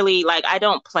really like I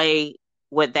don't play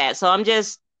with that. So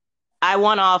I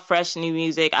want all fresh new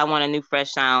music. I want a new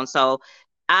fresh sound. So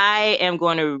I am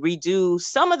going to redo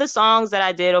some of the songs that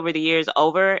I did over the years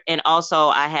over. And also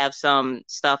I have some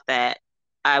stuff that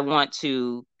I want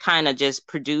to kind of just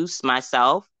produce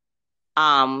myself.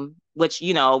 Which,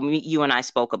 you and I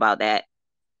spoke about that.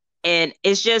 And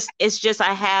it's just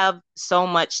I have so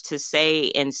much to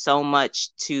say and so much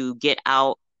to get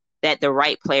out that the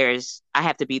right players, I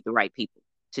have to beat the right people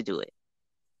to do it.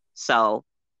 So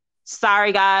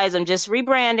sorry guys, I'm just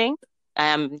rebranding.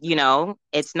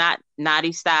 It's not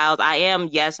Knotty Styles.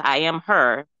 Yes, I am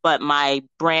her, but my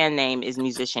brand name is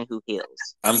Musician Who Heals.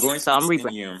 I'm going So to I'm send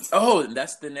rebranding. you. Oh,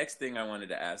 that's the next thing I wanted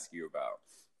to ask you about.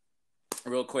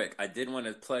 Real quick, I did want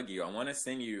to plug you. I want to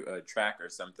send you a track or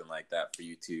something like that for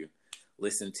you to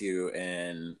listen to,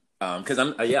 and because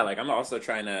I'm also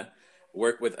trying to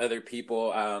work with other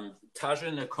people.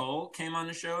 Taja Nicole came on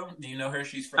the show. Do you know her?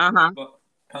 She's from Uh-huh.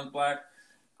 Punk Black.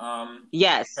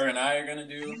 Yes. Her and I are gonna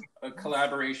do a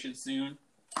collaboration soon,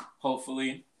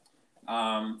 hopefully.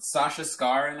 Sasha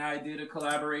Scar and I did a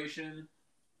collaboration.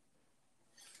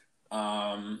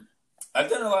 I've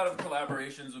done a lot of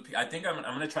collaborations with people. I think I'm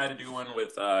gonna try to do one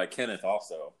with Kenneth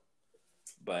also.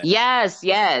 But Yes.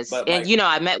 but And like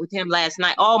I met with him last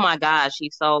night. Oh my gosh,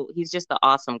 he's just an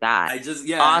awesome guy. I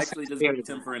Awesome actually just spirit. booked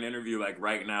him for an interview like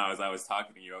right now as I was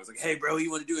talking to you. I was like, hey bro,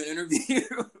 you want to do an interview?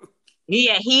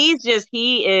 Yeah, he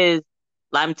is,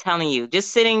 I'm telling you,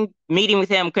 just meeting with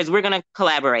him because we're gonna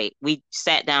collaborate. We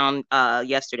sat down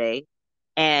yesterday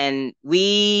and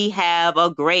we have a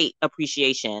great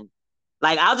appreciation.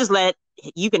 Like I'll just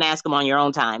you can ask him on your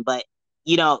own time, but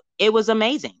it was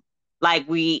amazing. Like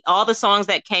all the songs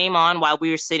that came on while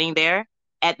we were sitting there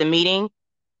at the meeting,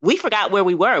 we forgot where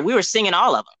we were. We were singing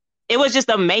all of them. It was just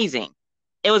amazing.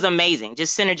 It was amazing,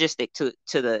 just synergistic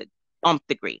to the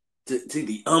degree. To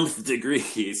the umpth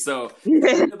degree. So tell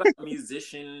me about a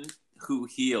musician who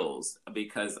heals,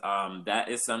 because that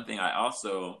is something I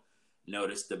also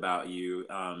noticed about you.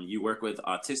 You work with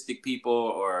autistic people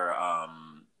or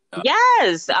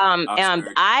Yes, Asperger's.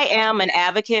 I am an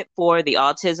advocate for the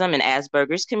autism and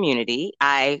Asperger's community.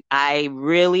 I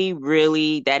really,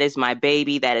 really, that is my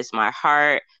baby. That is my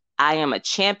heart. I am a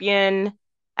champion.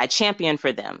 I champion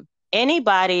for them.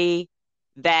 Anybody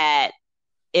that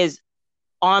is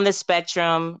on the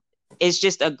spectrum is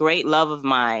just a great love of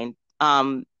mine.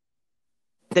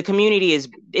 The community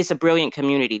it's a brilliant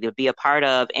community to be a part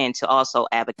of and to also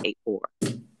advocate for.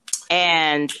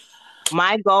 And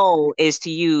my goal is to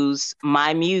use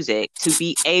my music to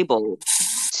be able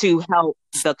to help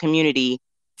the community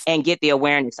and get the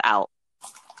awareness out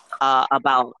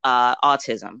about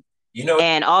autism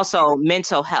and also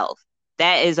mental health.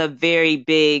 That is a very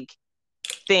big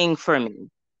thing for me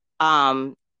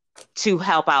to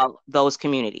help out those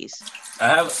communities. I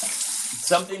have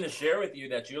something to share with you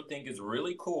that you'll think is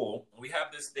really cool. We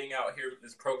have this thing out here,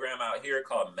 this program out here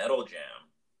called Metal Jam.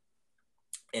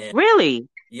 And Really?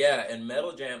 yeah, and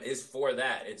Metal Jam is for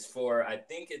that. I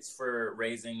think it's for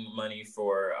raising money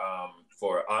for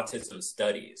autism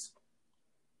studies.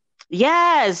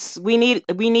 Yes, we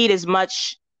need as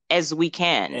much as we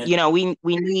can. And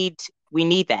We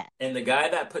need that. and the guy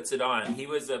that puts it on, he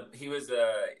is a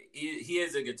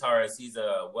guitarist. He's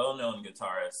a well-known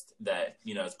guitarist that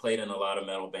has played in a lot of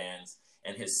metal bands.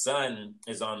 and his son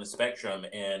is on the spectrum.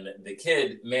 And the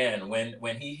kid, man,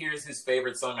 when he hears his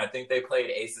favorite song, I think they played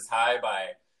Aces High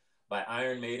by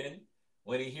Iron Maiden.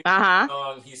 When he hears Uh-huh. the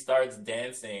song, he starts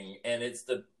dancing, and it's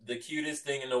the cutest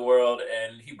thing in the world.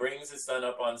 And he brings his son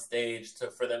up on stage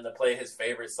for them to play his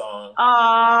favorite song.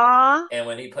 Aw. And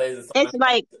when he plays the song, It's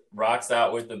like, rocks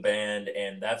out with the band,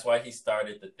 and that's why he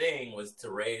started the thing, was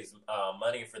to raise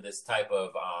money for this type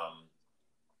of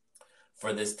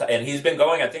and he's been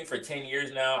going, I think, for 10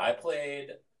 years now. I played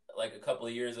like a couple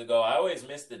of years ago. I always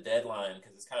miss the deadline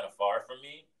because it's kind of far from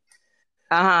me.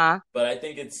 uh-huh. But I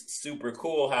think it's super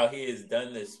cool how he has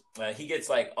done this. He gets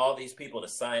like all these people to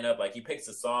sign up. Like he picks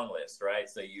a song list, right?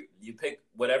 So you pick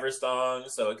whatever song.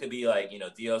 So it could be like,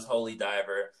 Dio's Holy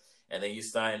Diver, and then you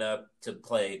sign up to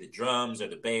play the drums or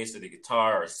the bass or the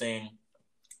guitar or sing.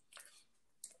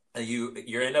 And you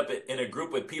end up in a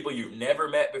group with people you've never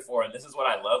met before. And this is what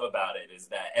I love about it, is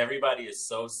that everybody is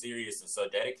so serious and so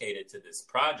dedicated to this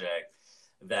project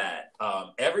that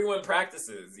everyone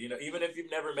practices. Even if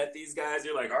you've never met these guys,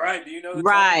 you're like, all right, do you know the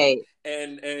Right.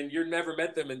 song? And you've never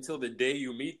met them until the day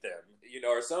you meet them.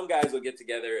 Or some guys will get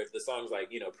together if the song's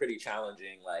like, pretty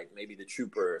challenging, like maybe The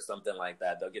Trooper or something like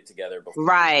that. They'll get together before.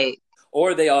 Right.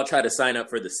 Or they all try to sign up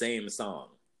for the same song.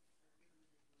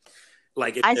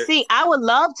 Like I see. I would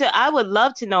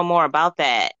love to know more about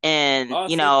that. And,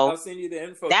 I'll send you the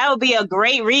info. That would be a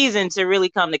great reason to really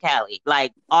come to Cali.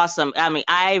 Like, awesome. I mean,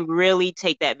 I really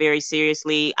take that very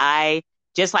seriously.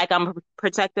 Just like I'm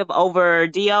protective over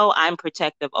Dio, I'm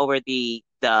protective over the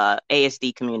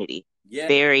ASD community. Yeah,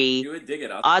 very you would dig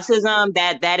it. autism.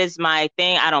 That is my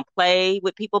thing. I don't play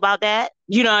with people about that.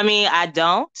 You know what I mean? I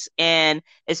don't. And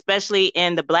especially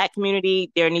in the Black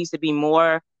community, there needs to be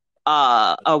more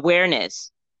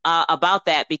awareness about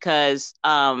that, because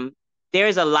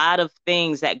there's a lot of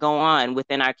things that go on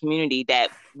within our community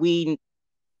that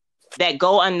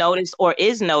go unnoticed or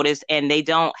is noticed, and they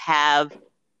don't have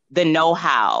the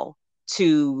know-how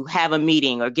to have a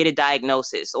meeting or get a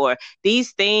diagnosis. Or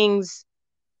these things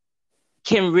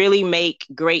can really make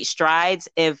great strides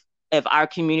if our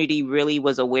community really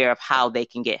was aware of how they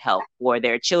can get help for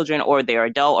their children or their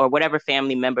adult or whatever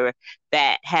family member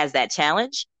that has that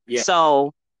challenge. Yeah.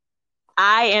 So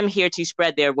I am here to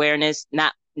spread the awareness,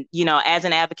 not, as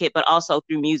an advocate, but also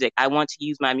through music. I want to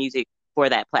use my music for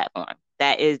that platform.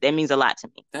 That means a lot to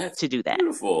me to do that.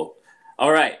 Beautiful.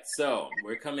 All right. So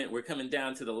we're coming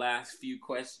down to the last few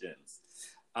questions.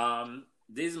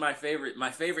 These are my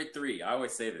favorite three. I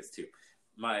always say this too.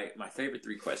 My favorite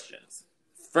three questions.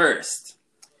 First,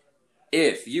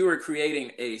 if you were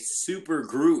creating a super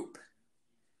group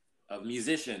of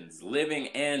musicians, living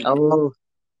and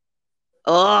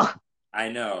I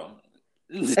know.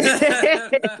 That's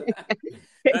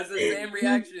the same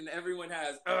reaction everyone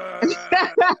has. And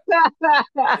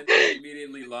they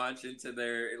immediately launch into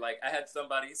their, like, I had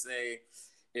somebody say,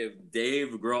 if Dave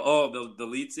Grohl, the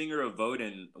lead singer of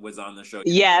Voden was on the show.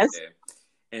 Yes.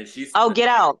 And she said, Get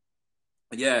out.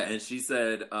 Yeah, and she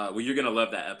said, well, you're going to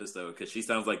love that episode because she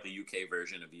sounds like the UK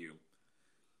version of you.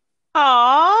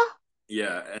 Aww.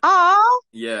 Yeah. Aww.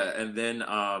 Yeah, and then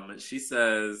she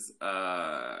says,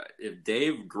 if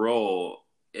Dave Grohl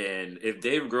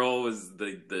was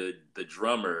the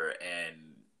drummer, and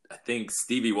I think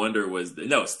Stevie Wonder was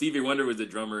the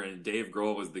drummer and Dave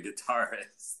Grohl was the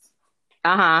guitarist.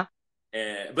 Uh-huh.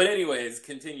 But anyways,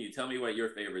 continue. Tell me what your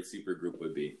favorite supergroup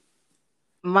would be.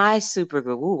 My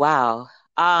supergroup. Ooh, wow.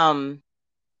 I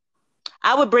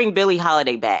would bring Billie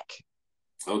Holiday back.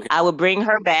 Okay. I would bring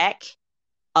her back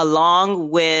along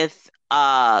with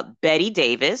Betty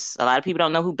Davis. A lot of people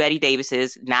don't know who Betty Davis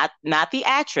is. Not the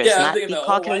actress, not the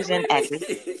Caucasian actress.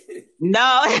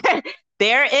 No,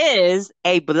 there is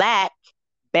a Black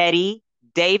Betty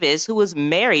Davis who was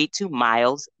married to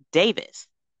Miles Davis.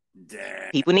 Damn.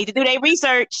 People need to do their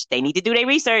research. They need to do their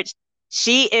research.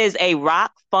 She is a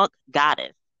rock funk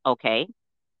goddess. Okay.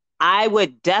 I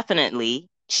would definitely,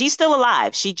 she's still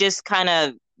alive. She just kind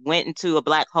of went into a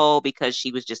black hole because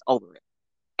she was just over it.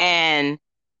 And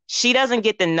she doesn't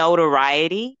get the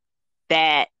notoriety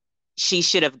that she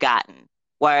should have gotten.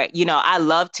 Where, I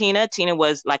love Tina. Tina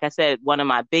was, like I said, one of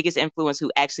my biggest influence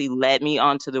who actually led me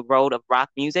onto the road of rock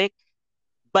music.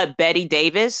 But Betty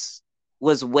Davis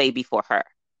was way before her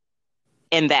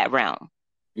in that realm.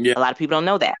 Yeah. A lot of people don't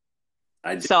know that.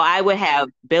 So I would have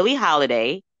Billie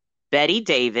Holiday, Betty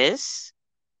Davis.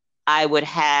 I would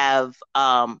have,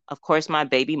 of course, my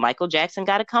baby Michael Jackson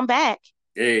got to come back.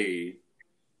 Hey.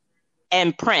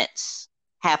 And Prince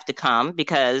have to come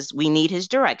because we need his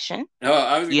direction. Oh,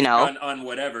 I was on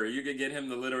whatever. You could get him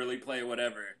to literally play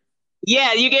whatever.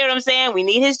 Yeah, you get what I'm saying? We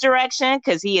need his direction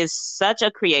because he is such a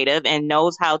creative and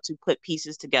knows how to put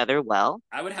pieces together well.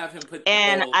 I would have him put the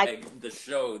And whole I, like the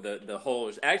show, the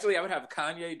whole. Actually, I would have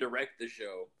Kanye direct the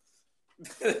show.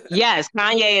 yes,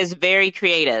 Kanye is very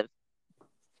creative.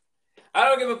 I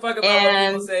don't give a fuck about what people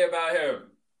And say about him.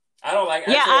 I don't like.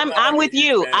 yeah, Actually, I'm not I'm like a with huge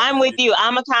you. fan of I'm his with music. you.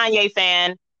 I'm a Kanye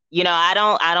fan.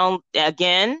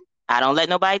 Again, I don't let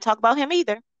nobody talk about him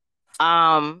either.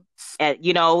 Um, and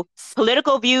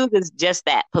political views is just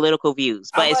that, political views.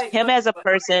 But I'm it's like, him as a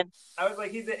person. I was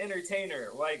like, he's an entertainer.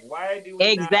 Like, why do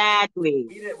we not? Exactly.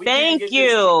 We can't Thank get this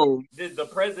you. the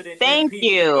president Thank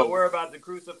impeached, but you. we're about to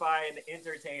crucify an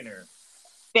entertainer.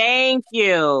 Thank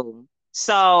you.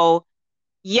 So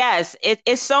yes,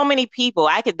 it's so many people.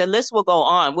 The list will go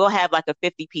on. We'll have like a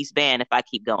 50-piece band if I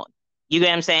keep going. You get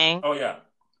what I'm saying? Oh yeah.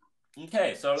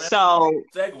 Okay, so let's So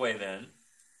segue then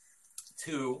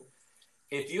to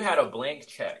if you had a blank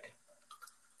check,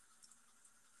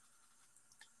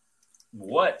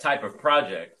 what type of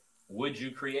project would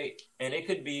you create? And it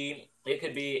could be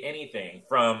anything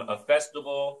from a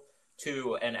festival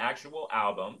to an actual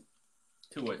album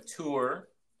to a tour.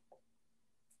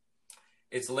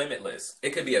 It's limitless.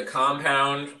 It could be a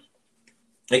compound.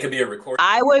 It could be a recording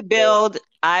studio.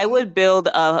 I would build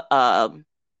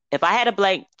if I had a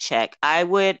blank check, I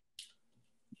would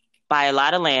buy a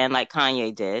lot of land like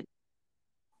Kanye did,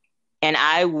 and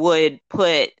I would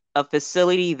put a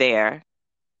facility there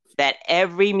that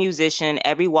every musician,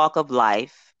 every walk of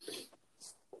life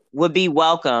would be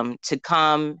welcome to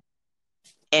come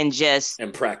and just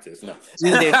And practice. No. do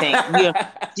their thing.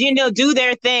 Do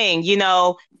their thing,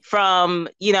 it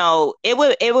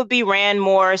would be ran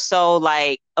more so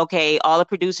like, okay, all the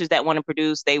producers that want to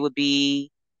produce, they would be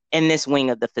in this wing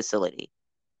of the facility.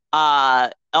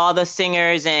 All the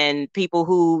singers and people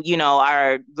who,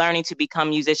 are learning to become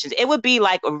musicians, it would be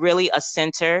like a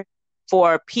center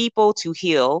for people to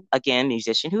heal. Again,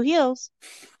 musician who heals.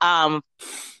 Um,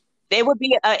 it would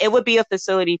be a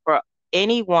facility for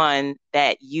anyone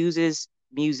that uses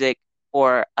music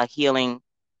for a healing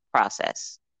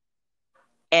process.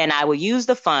 And I will use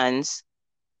the funds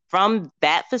from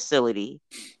that facility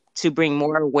to bring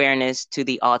more awareness to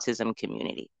the autism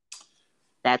community.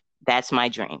 That's my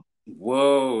dream.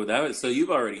 Whoa, that was so you've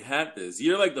already had this.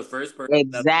 You're like the first person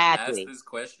that's been asked Exactly. this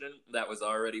question that was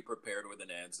already prepared with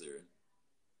an answer.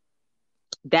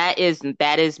 That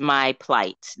is my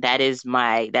plight.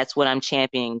 That's what I'm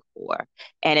championing for.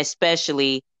 And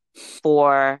especially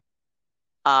for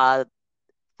uh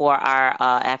for our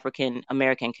African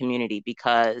American community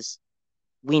because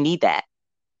we need that.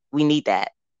 We need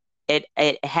that. It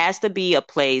has to be a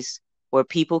place where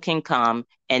people can come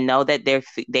and know that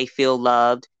they feel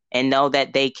loved and know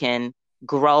that they can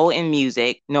grow in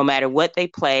music no matter what they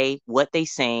play, what they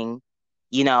sing.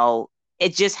 You know,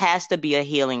 it just has to be a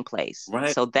healing place.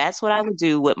 Right. So that's what I would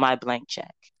do with my blank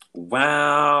check.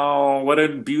 Wow, what a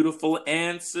beautiful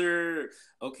answer.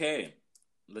 Okay,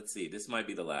 let's see. This might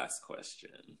be the last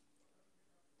question.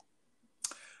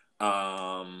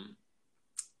 Um,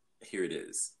 Here it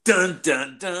is. Dun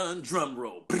dun dun. Drum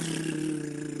roll.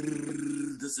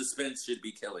 The suspense should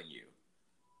be killing you.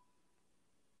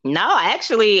 No,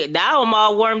 actually, now I'm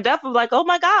all warmed up. I'm like, oh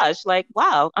my gosh, like,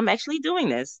 wow, I'm actually doing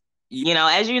this. Yeah,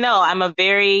 As you know,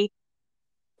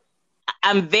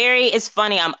 it's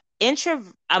funny. I'm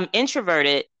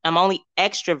introverted. I'm only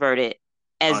extroverted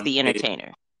as on the stage.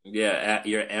 entertainer. Yeah,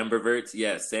 you're ambiverts.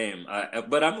 Yeah, same.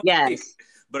 Like, Yes.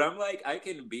 but I'm like, I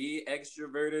can be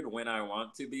extroverted when I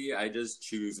want to be. I just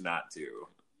choose not to.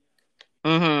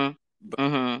 Mm-hmm. But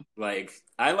Mm-hmm. like,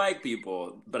 I like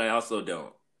people, but I also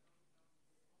don't.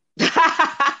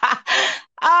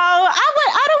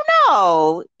 I don't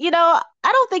know.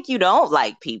 I don't think you don't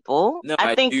like people. No,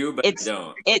 I I think do, but I it's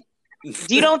don't. it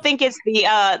you don't think it's the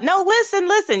no,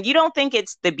 listen. You don't think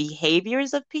it's the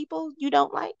behaviors of people you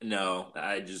don't like? No,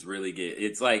 I just really get.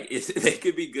 It's like they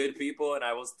could be good people, and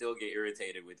I will still get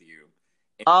irritated with you.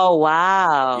 And Oh,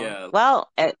 wow. yeah, Well,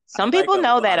 I some like people a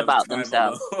know that lot of about time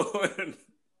themselves. alone.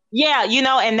 Yeah,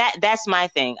 and that's my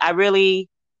thing.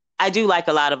 I do like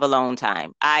a lot of alone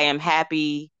time. I am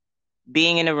happy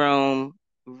being in a room,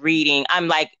 reading. I'm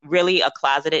like really a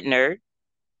closeted nerd.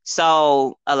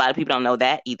 So a lot of people don't know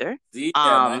that either. See,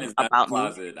 yeah, mine is not a About me.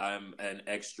 closet. I'm an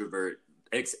extrovert.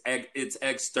 It's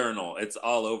external. It's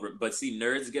all over. But see,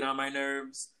 nerds get on my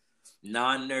nerves.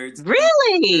 Non-nerds get on my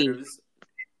Really? nerves.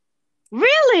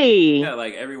 Really? Yeah,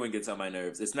 like everyone gets on my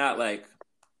nerves. It's not like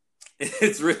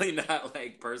it's really not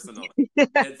like personal.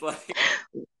 It's like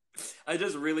I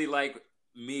just really like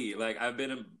me. Like I've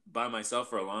been by myself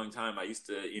for a long time. I used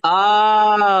to,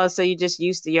 Oh, so you're just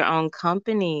used to your own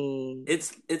company.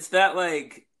 it's that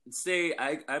like say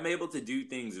I'm able to do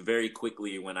things very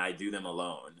quickly when I do them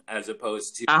alone, as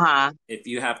opposed to Uh-huh. if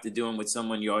you have to do them with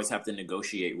someone, you always have to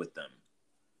negotiate with them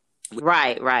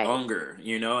Right, right. longer,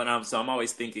 you know. And I'm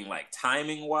always thinking like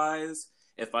timing wise,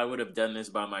 if I would have done this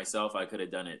by myself, I could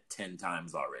have done it 10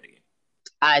 times already,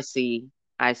 I see.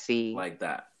 I see. like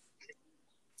that.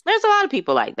 There's a lot of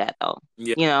people like that though.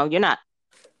 Yeah, You know, you're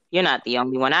not the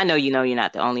only one. I know you're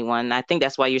not the only one. I think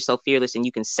that's why you're so fearless and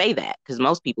you can say that because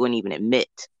most people wouldn't even admit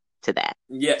to that.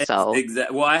 yeah, So,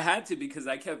 exactly. Well, I had to because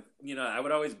I kept, I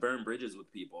would always burn bridges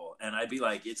with people, and I'd be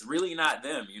like, it's really not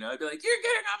them, you know. I'd be like, you're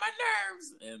getting on my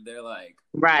nerves, and they're like,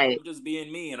 right. I'm just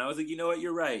being me, and I was like, you know what,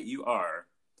 you're right, you are.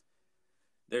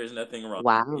 There's nothing wrong with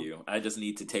Wow. you. I just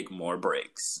need to take more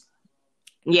breaks.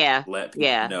 Yeah. Let people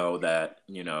Yeah. know that,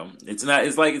 it's not,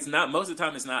 it's like, it's not, most of the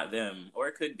time it's not them, or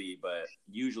it could be, but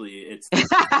usually it's,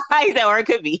 Or it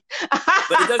could be.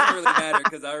 but it doesn't really matter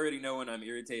because I already know when I'm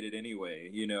irritated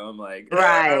anyway. I'm like, I don't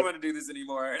Right. want to do this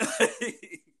anymore.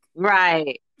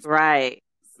 Right. Right.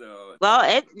 So, Well,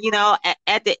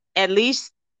 at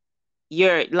least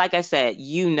you're like I said,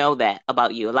 you know that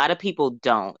about you. A lot of people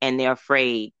don't, and they're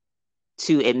afraid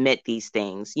to admit these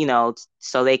things,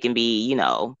 so they can be,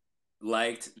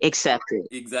 liked, accepted.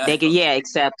 They exactly. can, yeah,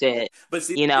 accept it, But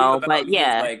see, the thing about but me is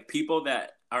yeah. like people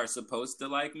that are supposed to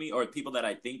like me or people that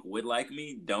I think would like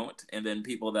me don't, and then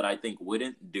people that I think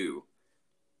wouldn't do.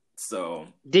 So,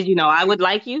 Did you know I would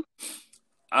like you?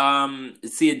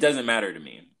 see, it doesn't matter to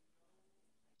me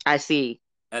I see.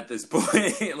 at this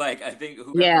point. Like, I think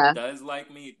whoever Yeah. does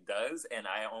like me does, and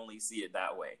I only see it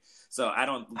that way. So I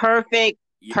don't, Perfect,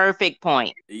 yeah, perfect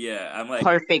point. yeah, I'm like,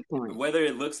 Perfect point. whether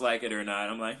it looks like it or not,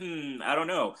 I'm like, I don't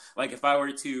know. Like, if I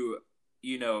were to,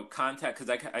 contact, because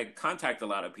I contact a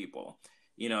lot of people,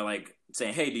 like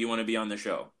saying, hey, do you want to be on the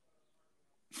show?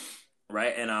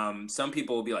 Right. And some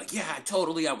people will be like, yeah,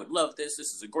 totally, I would love this.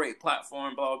 This is a great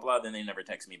platform, blah, blah, blah. Then they never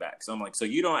text me back. So I'm like, so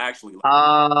you don't actually like,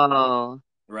 Oh,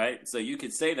 right? So you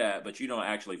could say that, but you don't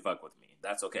actually fuck with me.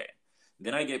 That's okay.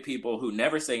 Then I get people who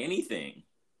never say anything.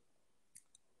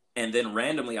 And then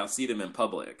randomly I'll see them in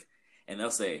public and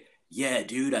they'll say, yeah,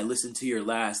 dude, I listened to your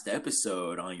last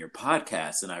episode on your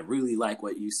podcast and I really like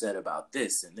what you said about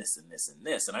this and this and this and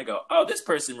this. And I go, oh, this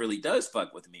person really does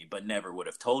fuck with me, but never would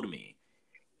have told me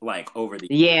like over the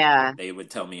yeah, they would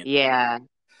tell me. yeah.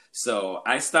 So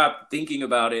I stopped thinking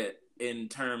about it in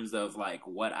terms of like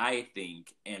what I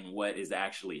think and what is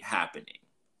actually happening.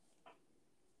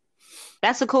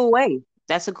 That's a cool way.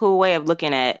 That's a cool way of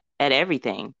looking at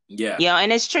everything. Yeah.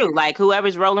 And it's true. Like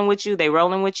whoever's rolling with you, they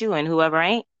rolling with you, and whoever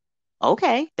ain't,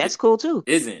 okay, It that's cool too.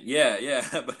 isn't. Yeah, yeah.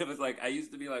 But it was like I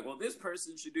used to be like, well, this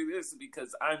person should do this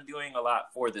because I'm doing a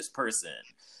lot for this person.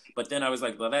 But then I was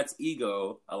like, well, that's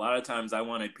ego. A lot of times I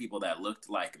wanted people that looked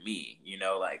like me,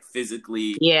 like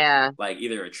physically, Yeah, like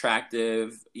either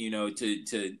attractive,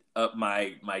 to up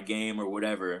my game or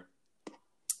whatever.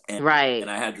 And right, and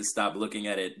I had to stop looking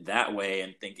at it that way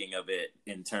and thinking of it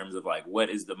in terms of like what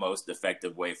is the most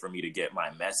effective way for me to get my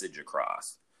message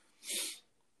across.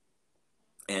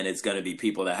 And it's going to be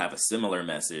people that have a similar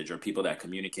message or people that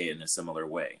communicate in a similar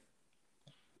way.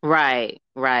 right,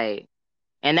 right.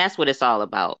 And that's what it's all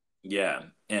about. Yeah.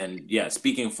 And yeah,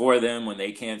 speaking for them when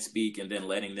they can't speak and then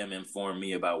letting them inform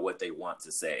me about what they want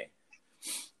to say.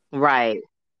 Right,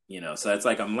 So it's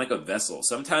like I'm like a vessel.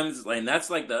 Sometimes, and that's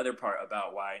like the other part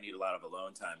about why I need a lot of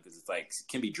alone time because it's like it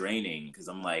can be draining because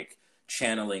I'm like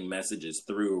channeling messages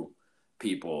through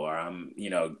people or I'm,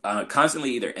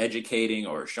 constantly either educating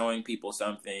or showing people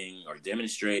something or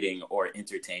demonstrating or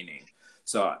entertaining.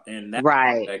 So, and that,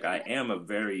 right. like, I am a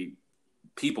very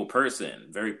people person,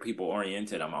 very people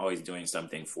oriented. I'm always doing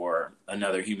something for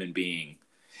another human being.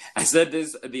 I said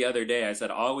this the other day. I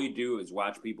said, all we do is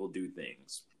watch people do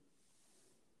things.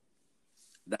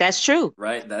 That's true.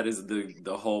 Right? That is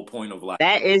the whole point of life.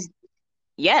 That is,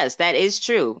 yes, that is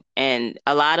true. And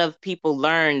a lot of people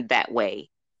learn that way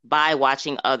by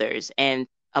watching others and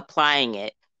applying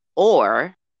it.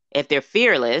 Or if they're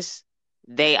fearless,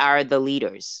 they are the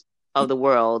leaders of the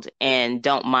world and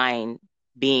don't mind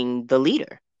being the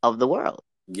leader of the world.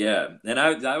 Yeah, and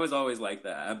I was always like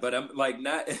that, but I'm like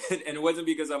not, and it wasn't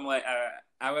because I'm like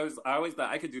I always thought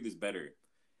I could do this better.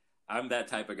 I'm that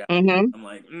type of guy. Mm-hmm. I'm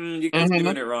like, you guys Mm-hmm.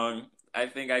 doing it wrong. I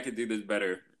think I could do this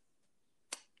better.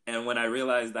 And when I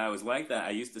realized I was like that,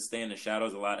 I used to stay in the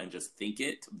shadows a lot and just think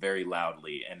it very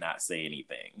loudly and not say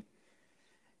anything.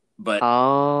 But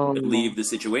Oh, leave the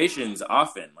situations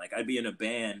often. Like I'd be in a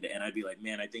band and I'd be like,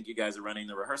 man, I think you guys are running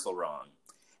the rehearsal wrong.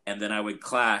 And then I would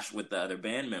clash with the other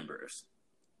band members.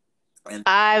 And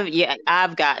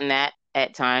I've gotten that.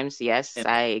 At times, yes, And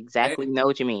I okay, exactly know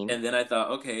what you mean. and then I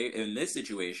thought, okay, in this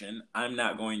situation, I'm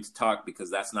not going to talk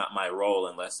because that's not my role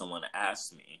unless someone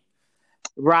asks me.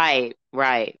 Right,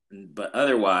 right, But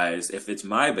otherwise, if it's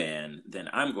my band, then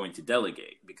I'm going to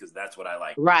delegate because that's what I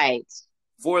like right,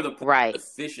 for the point of right.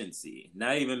 efficiency.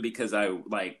 Not even because I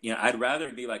like, I'd rather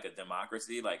it be like a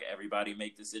democracy, like everybody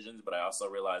make decisions, but I also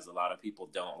realize a lot of people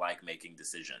don't like making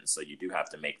decisions, so you do have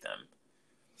to make them.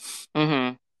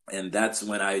 Mm-hmm. And that's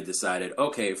when I decided,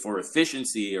 okay, for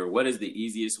efficiency or what is the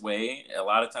easiest way, a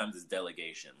lot of times it's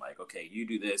delegation. Like, okay, you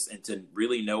do this. And to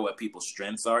really know what people's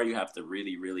strengths are, you have to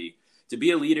really, really, to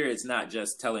be a leader, it's not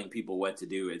just telling people what to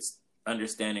do, it's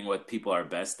understanding what people are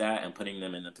best at and putting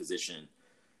them in a position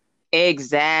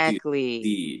to Exactly,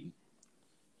 succeed.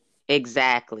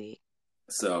 exactly.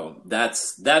 So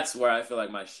that's where I feel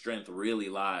like my strength really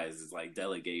lies is like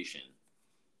delegation.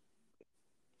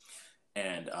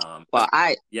 And Well,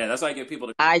 yeah, that's why I get people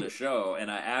to I, the show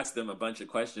and I ask them a bunch of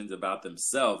questions about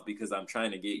themselves because I'm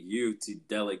trying to get you to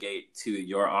delegate to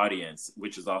your audience,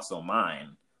 which is also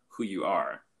mine, who you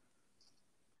are.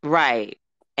 right.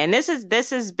 And this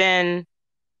has been,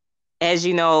 as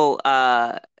you know,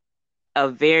 a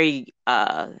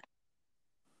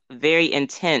very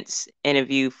intense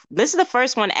interview. This is the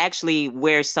first one actually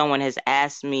where someone has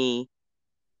asked me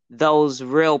those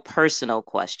real personal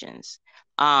questions,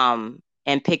 and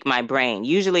pick my brain.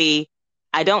 Usually,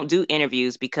 I don't do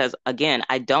interviews because, again,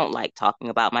 I don't like talking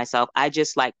about myself. I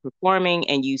just like performing,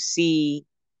 and you see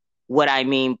what I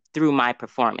mean through my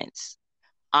performance.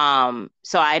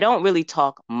 So I don't really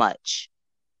talk much.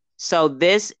 So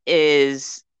this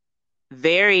is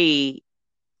very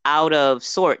out of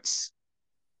sorts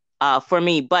for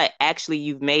me, but actually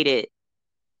you've made it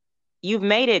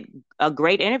a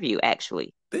great interview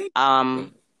actually. Thank you.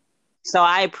 Um so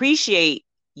I appreciate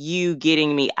you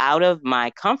getting me out of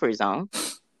my comfort zone.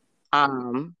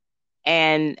 Um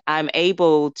and I'm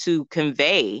able to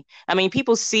convey. I mean,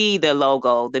 people see the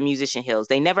logo, the Musician Hills.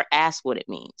 They never ask what it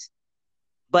means.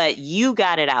 But you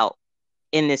got it out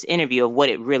in this interview of what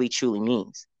it really truly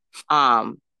means.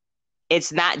 Um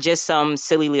it's not just some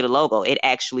silly little logo. It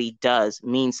actually does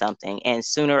mean something. And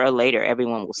sooner or later,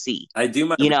 everyone will see. I do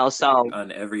my You know, research so,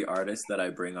 on every artist that I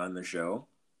bring on the show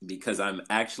because I'm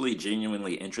actually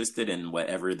genuinely interested in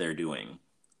whatever they're doing.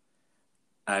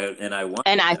 I want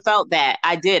and I them. felt that.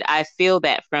 I did. I feel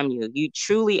that from you. You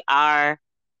truly are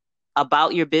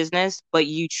about your business, but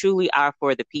you truly are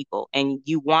for the people. And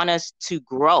you want us to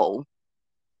grow.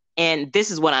 And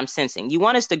this is what I'm sensing. You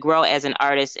want us to grow as an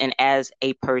artist and as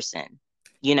a person,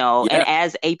 and Yeah,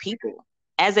 as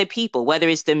a people, whether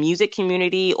it's the music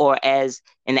community or as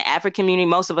in the African community.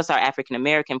 Most of us are African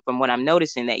American from what I'm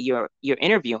noticing that you're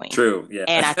interviewing. true. Yeah.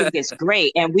 And I think it's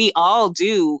great. And we all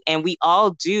do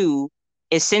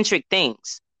eccentric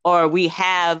things, or we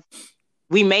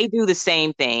may do the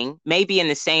same thing, maybe in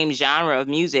the same genre of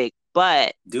music,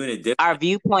 but Doing it our different.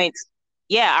 viewpoints,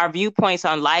 yeah, our viewpoints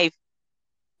on life,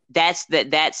 that's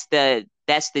the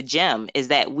gem, is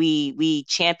that we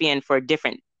champion for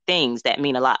different things that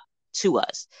mean a lot to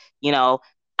us. You know,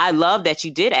 I love that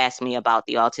you did ask me about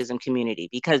the autism community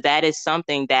because that is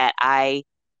something that I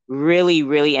really,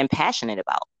 really am passionate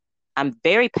about. I'm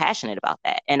very passionate about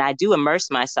that. And I do immerse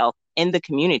myself in the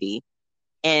community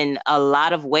in a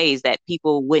lot of ways that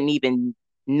people wouldn't even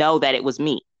know that it was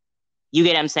me. You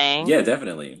get what I'm saying? Yeah,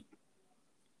 definitely.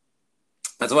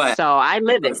 That's why So I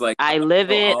live it. it's like I I want to live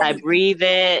know it. all I the breathe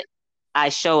it. I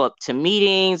show up to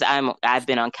meetings. I've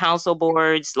been on council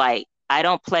boards. Like, I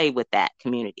don't play with that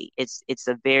community. It's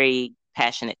a very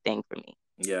passionate thing for me.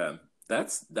 yeah,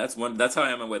 that's one. That's how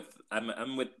I'm with.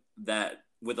 I'm with that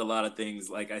with a lot of things.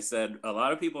 Like I said, a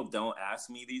lot of people don't ask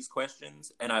me these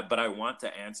questions, and I but I want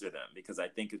to answer them because I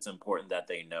think it's important that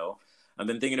they know. I've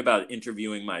been thinking about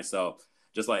interviewing myself,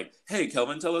 just like, hey,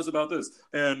 Kelvin, tell us about this,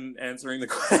 and answering the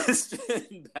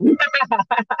question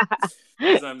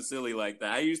because I'm silly like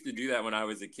that. I used to do that when I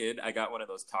was a kid. I got one of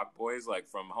those talk boys like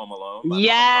from Home Alone. My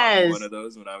mom bought me one Yes. of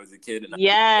those when I was a kid, and I used to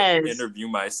Yes. interview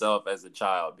myself as a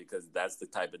child because that's the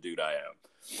type of dude I am.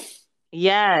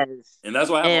 Yes. And that's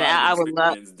why I have a And lot of I would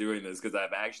love, experience doing this because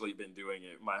I've actually been doing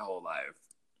it my whole life.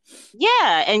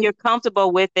 yeah, and you're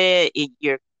comfortable with it.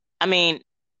 I mean,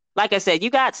 like I said, you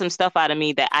got some stuff out of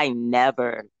me that I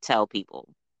never tell people.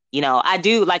 I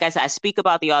do, like I said, I speak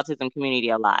about the autism community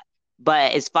a lot.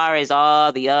 But as far as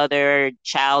all the other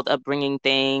child upbringing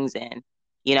things, and,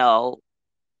 you know,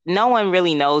 no one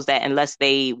really knows that unless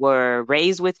they were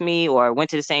raised with me or went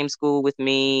to the same school with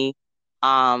me.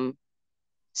 Um,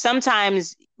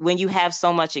 Sometimes when you have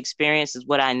so much experience, is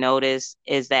what I notice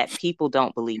is that people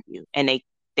don't believe you, and they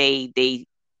they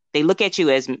look at you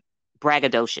as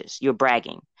braggadocious. You're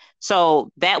bragging.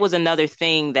 So that was another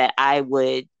thing that I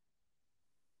would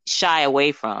shy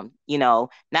away from,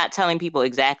 not telling people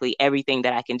exactly everything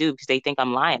that I can do because they think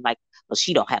I'm lying. Like, well,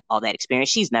 she don't have all that experience.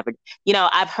 She's never,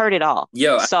 I've heard it all.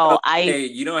 Yo, So hey,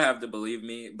 you don't have to believe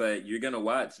me, but you're gonna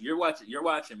watch. You're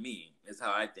watching me. Is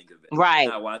how I think of it. I'm right,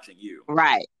 not watching you.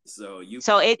 right. So you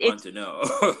So want it's to know.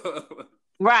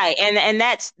 right. And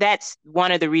that's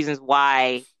one of the reasons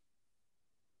why,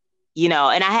 and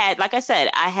I had, like I said,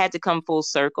 I had to come full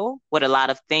circle with a lot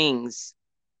of things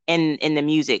in the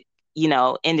music,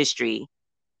 industry,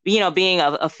 being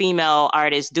a female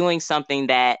artist doing something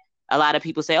that a lot of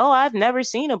people say, oh, I've never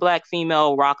seen a Black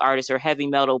female rock artist or heavy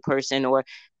metal person. Or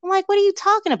I'm like, what are you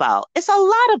talking about? It's a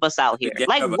lot of us out The here. gang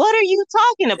Like, of us. what are you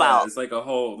talking Yeah, about? it's like a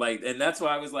whole like, and that's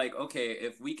why I was like, okay,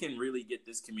 if we can really get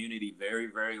this community very,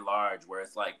 very large, where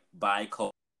it's like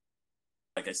bi-cultural.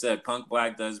 Like I said, Punk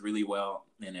Black does really well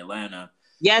in Atlanta,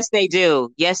 Yes, they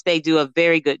do. Yes, they do a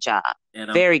very good job. and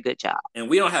I'm Very good job. and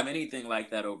we don't have anything like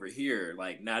that over here.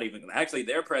 Like, not even actually,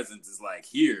 their presence is like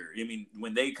here. I mean,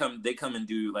 when they come and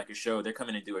do like a show. They're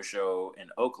coming to do a show in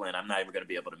Oakland. I'm not even going to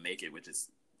be able to make it, which is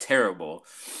terrible.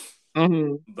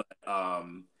 Hmm. But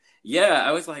yeah,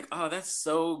 I was like, oh, that's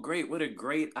so great. What a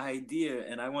great idea.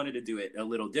 And I wanted to do it a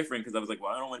little different because I was like,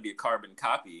 well, I don't want to be a carbon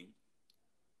copy.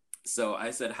 So I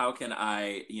said, how can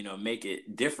I, make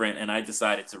it different? And I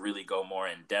decided to really go more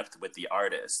in depth with the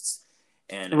artists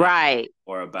and Right.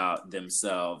 more about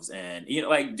themselves and,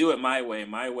 like do it my way.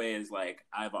 My way is like,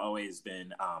 I've always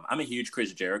been, I'm a huge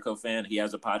Chris Jericho fan. He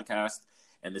has a podcast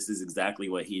and this is exactly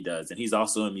what he does. And he's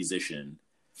also a musician.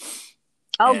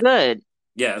 Oh, And good.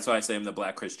 yeah, that's why I say I'm the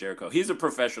Black Chris Jericho. He's a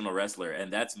professional wrestler,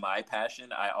 and that's my passion.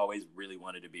 I always really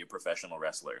wanted to be a professional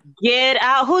wrestler. Get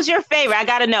out. Who's your favorite? I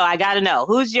gotta know. I gotta know.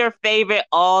 Who's your favorite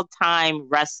all-time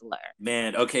wrestler?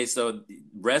 Man, okay, so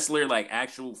wrestler, like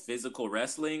actual physical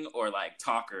wrestling, or like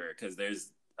talker, because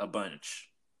there's a bunch.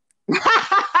 Like,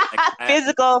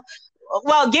 Physical.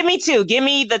 Well, give me two. Give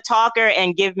me the talker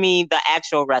and give me the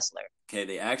actual wrestler. okay,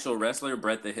 the actual wrestler,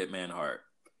 Bret the Hitman Hart.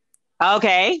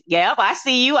 Okay. Yep. I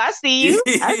see you. I see you.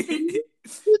 I see you.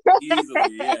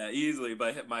 Easily, yeah, easily.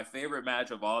 But my favorite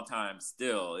match of all time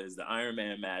still is the Iron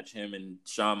Man match. Him and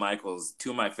Shawn Michaels,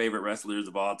 two of my favorite wrestlers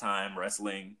of all time,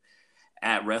 wrestling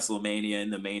at WrestleMania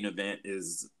in the main event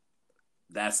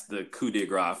that's the coup de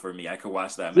grace for me. I could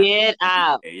watch that match. Get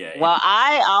out. Yeah. Well,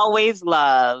 I always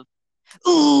love,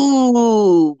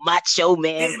 ooh, Macho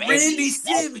Man And Randy Randy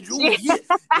Savage, oh Savage. yeah,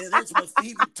 that's my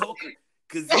favorite talker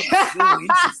because he's so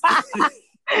interesting.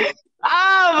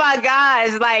 Oh my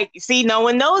gosh. Like, see, no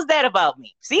one knows that about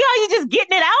me. See how you just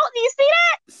getting it out? You see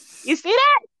that? You see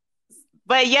that?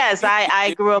 But yes,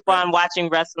 I grew up on watching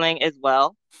wrestling as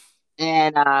well.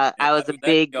 And And I was a that'd be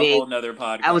a big, whole nother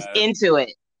I was podcast. into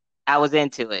it. I was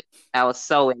into it. I was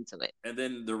so into it. And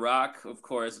then The Rock, of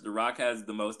course. The Rock has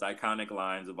the most iconic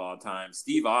lines of all time.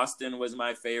 Steve Austin was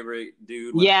my favorite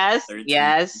dude when I Yes, was 13.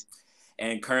 yes.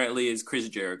 And currently is Chris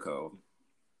Jericho.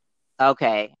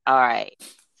 Okay. All right.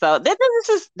 So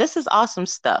this is awesome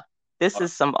stuff. This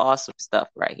is some awesome stuff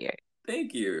right here.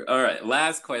 Thank you. All right,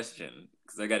 last question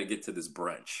because I got to get to this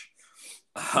brunch.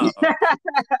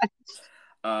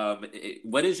 Um,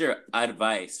 what is your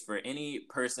advice for any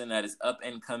person that is up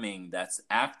and coming that's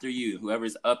after you,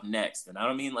 whoever's up next? And I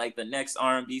don't mean like the next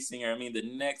R&B singer. I mean the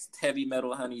next heavy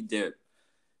metal honey dip.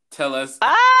 Tell us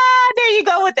There you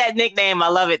go with that nickname. I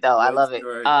love it though. I love it.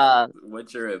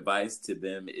 what your advice to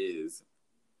them is.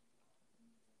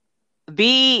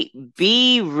 Be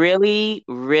really,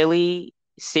 really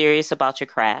serious about your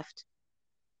craft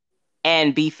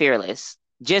and be fearless.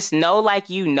 Just know like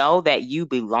you know that you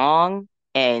belong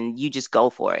and you just go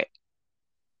for it.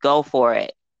 Go for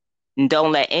it. And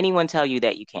don't let anyone tell you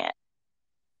that you can't.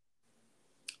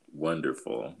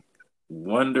 Wonderful.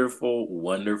 Wonderful,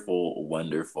 wonderful,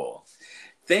 wonderful.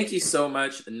 Thank you so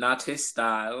much, Knotty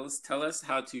Styles. Tell us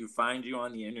how to find you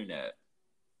on the internet.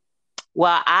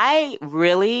 Well, I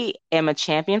really am a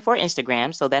champion for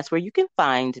Instagram, so that's where you can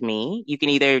find me. You can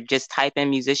either just type in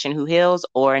musician who heals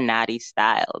or Knotty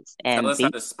Styles Tell and us how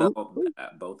be to spell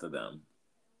both of them.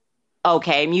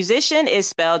 okay. Musician is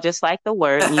spelled just like the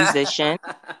word musician,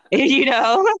 you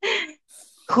know,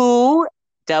 who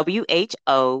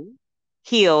WHO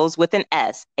heals with an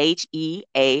S,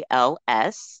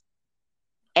 HEALS.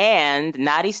 And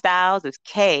Knotty Styles is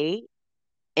KNOTTY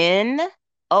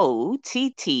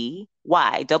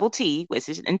which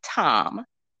is in Tom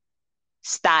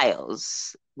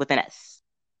Styles with an S.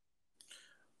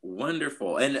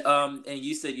 Wonderful. And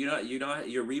you said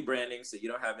you're rebranding, so you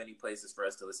don't have any places for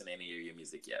us to listen to any of your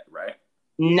music yet, right?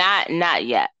 Not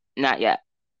yet. Not yet.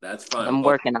 That's fine. I'm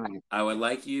Well, working on it. I would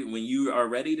like you when you are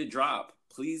ready to drop.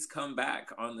 Please come back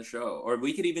on the show, or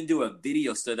we could even do a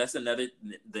video. So that's another.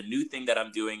 The new thing that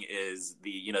I'm doing is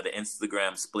the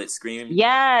Instagram split screen.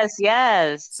 Yes,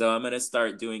 yes. So I'm gonna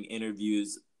start doing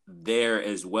interviews there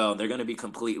as well. They're gonna be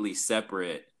completely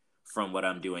separate from what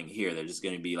I'm doing here. They're just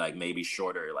gonna be like maybe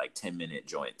shorter, like 10-minute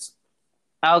joints.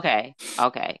 Okay.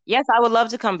 Okay. Yes, I would love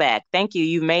to come back. Thank you.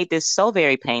 You made this so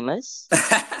very painless,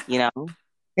 you know.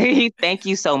 Thank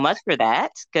you so much for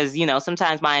that. Because,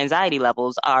 sometimes my anxiety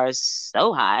levels are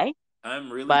so high.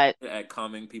 I'm really But good at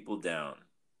calming people down.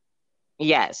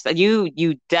 yes, you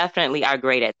definitely are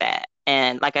great at that.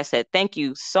 And like I said, thank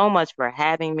you so much for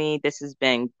having me. This has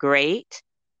been great.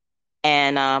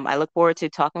 And I look forward to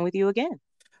talking with you again.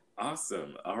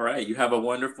 Awesome. All right. You have a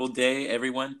wonderful day,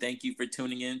 everyone. Thank you for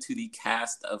tuning in to the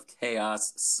cast of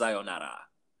Chaos. Sayonara.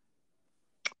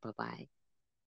 Bye-bye.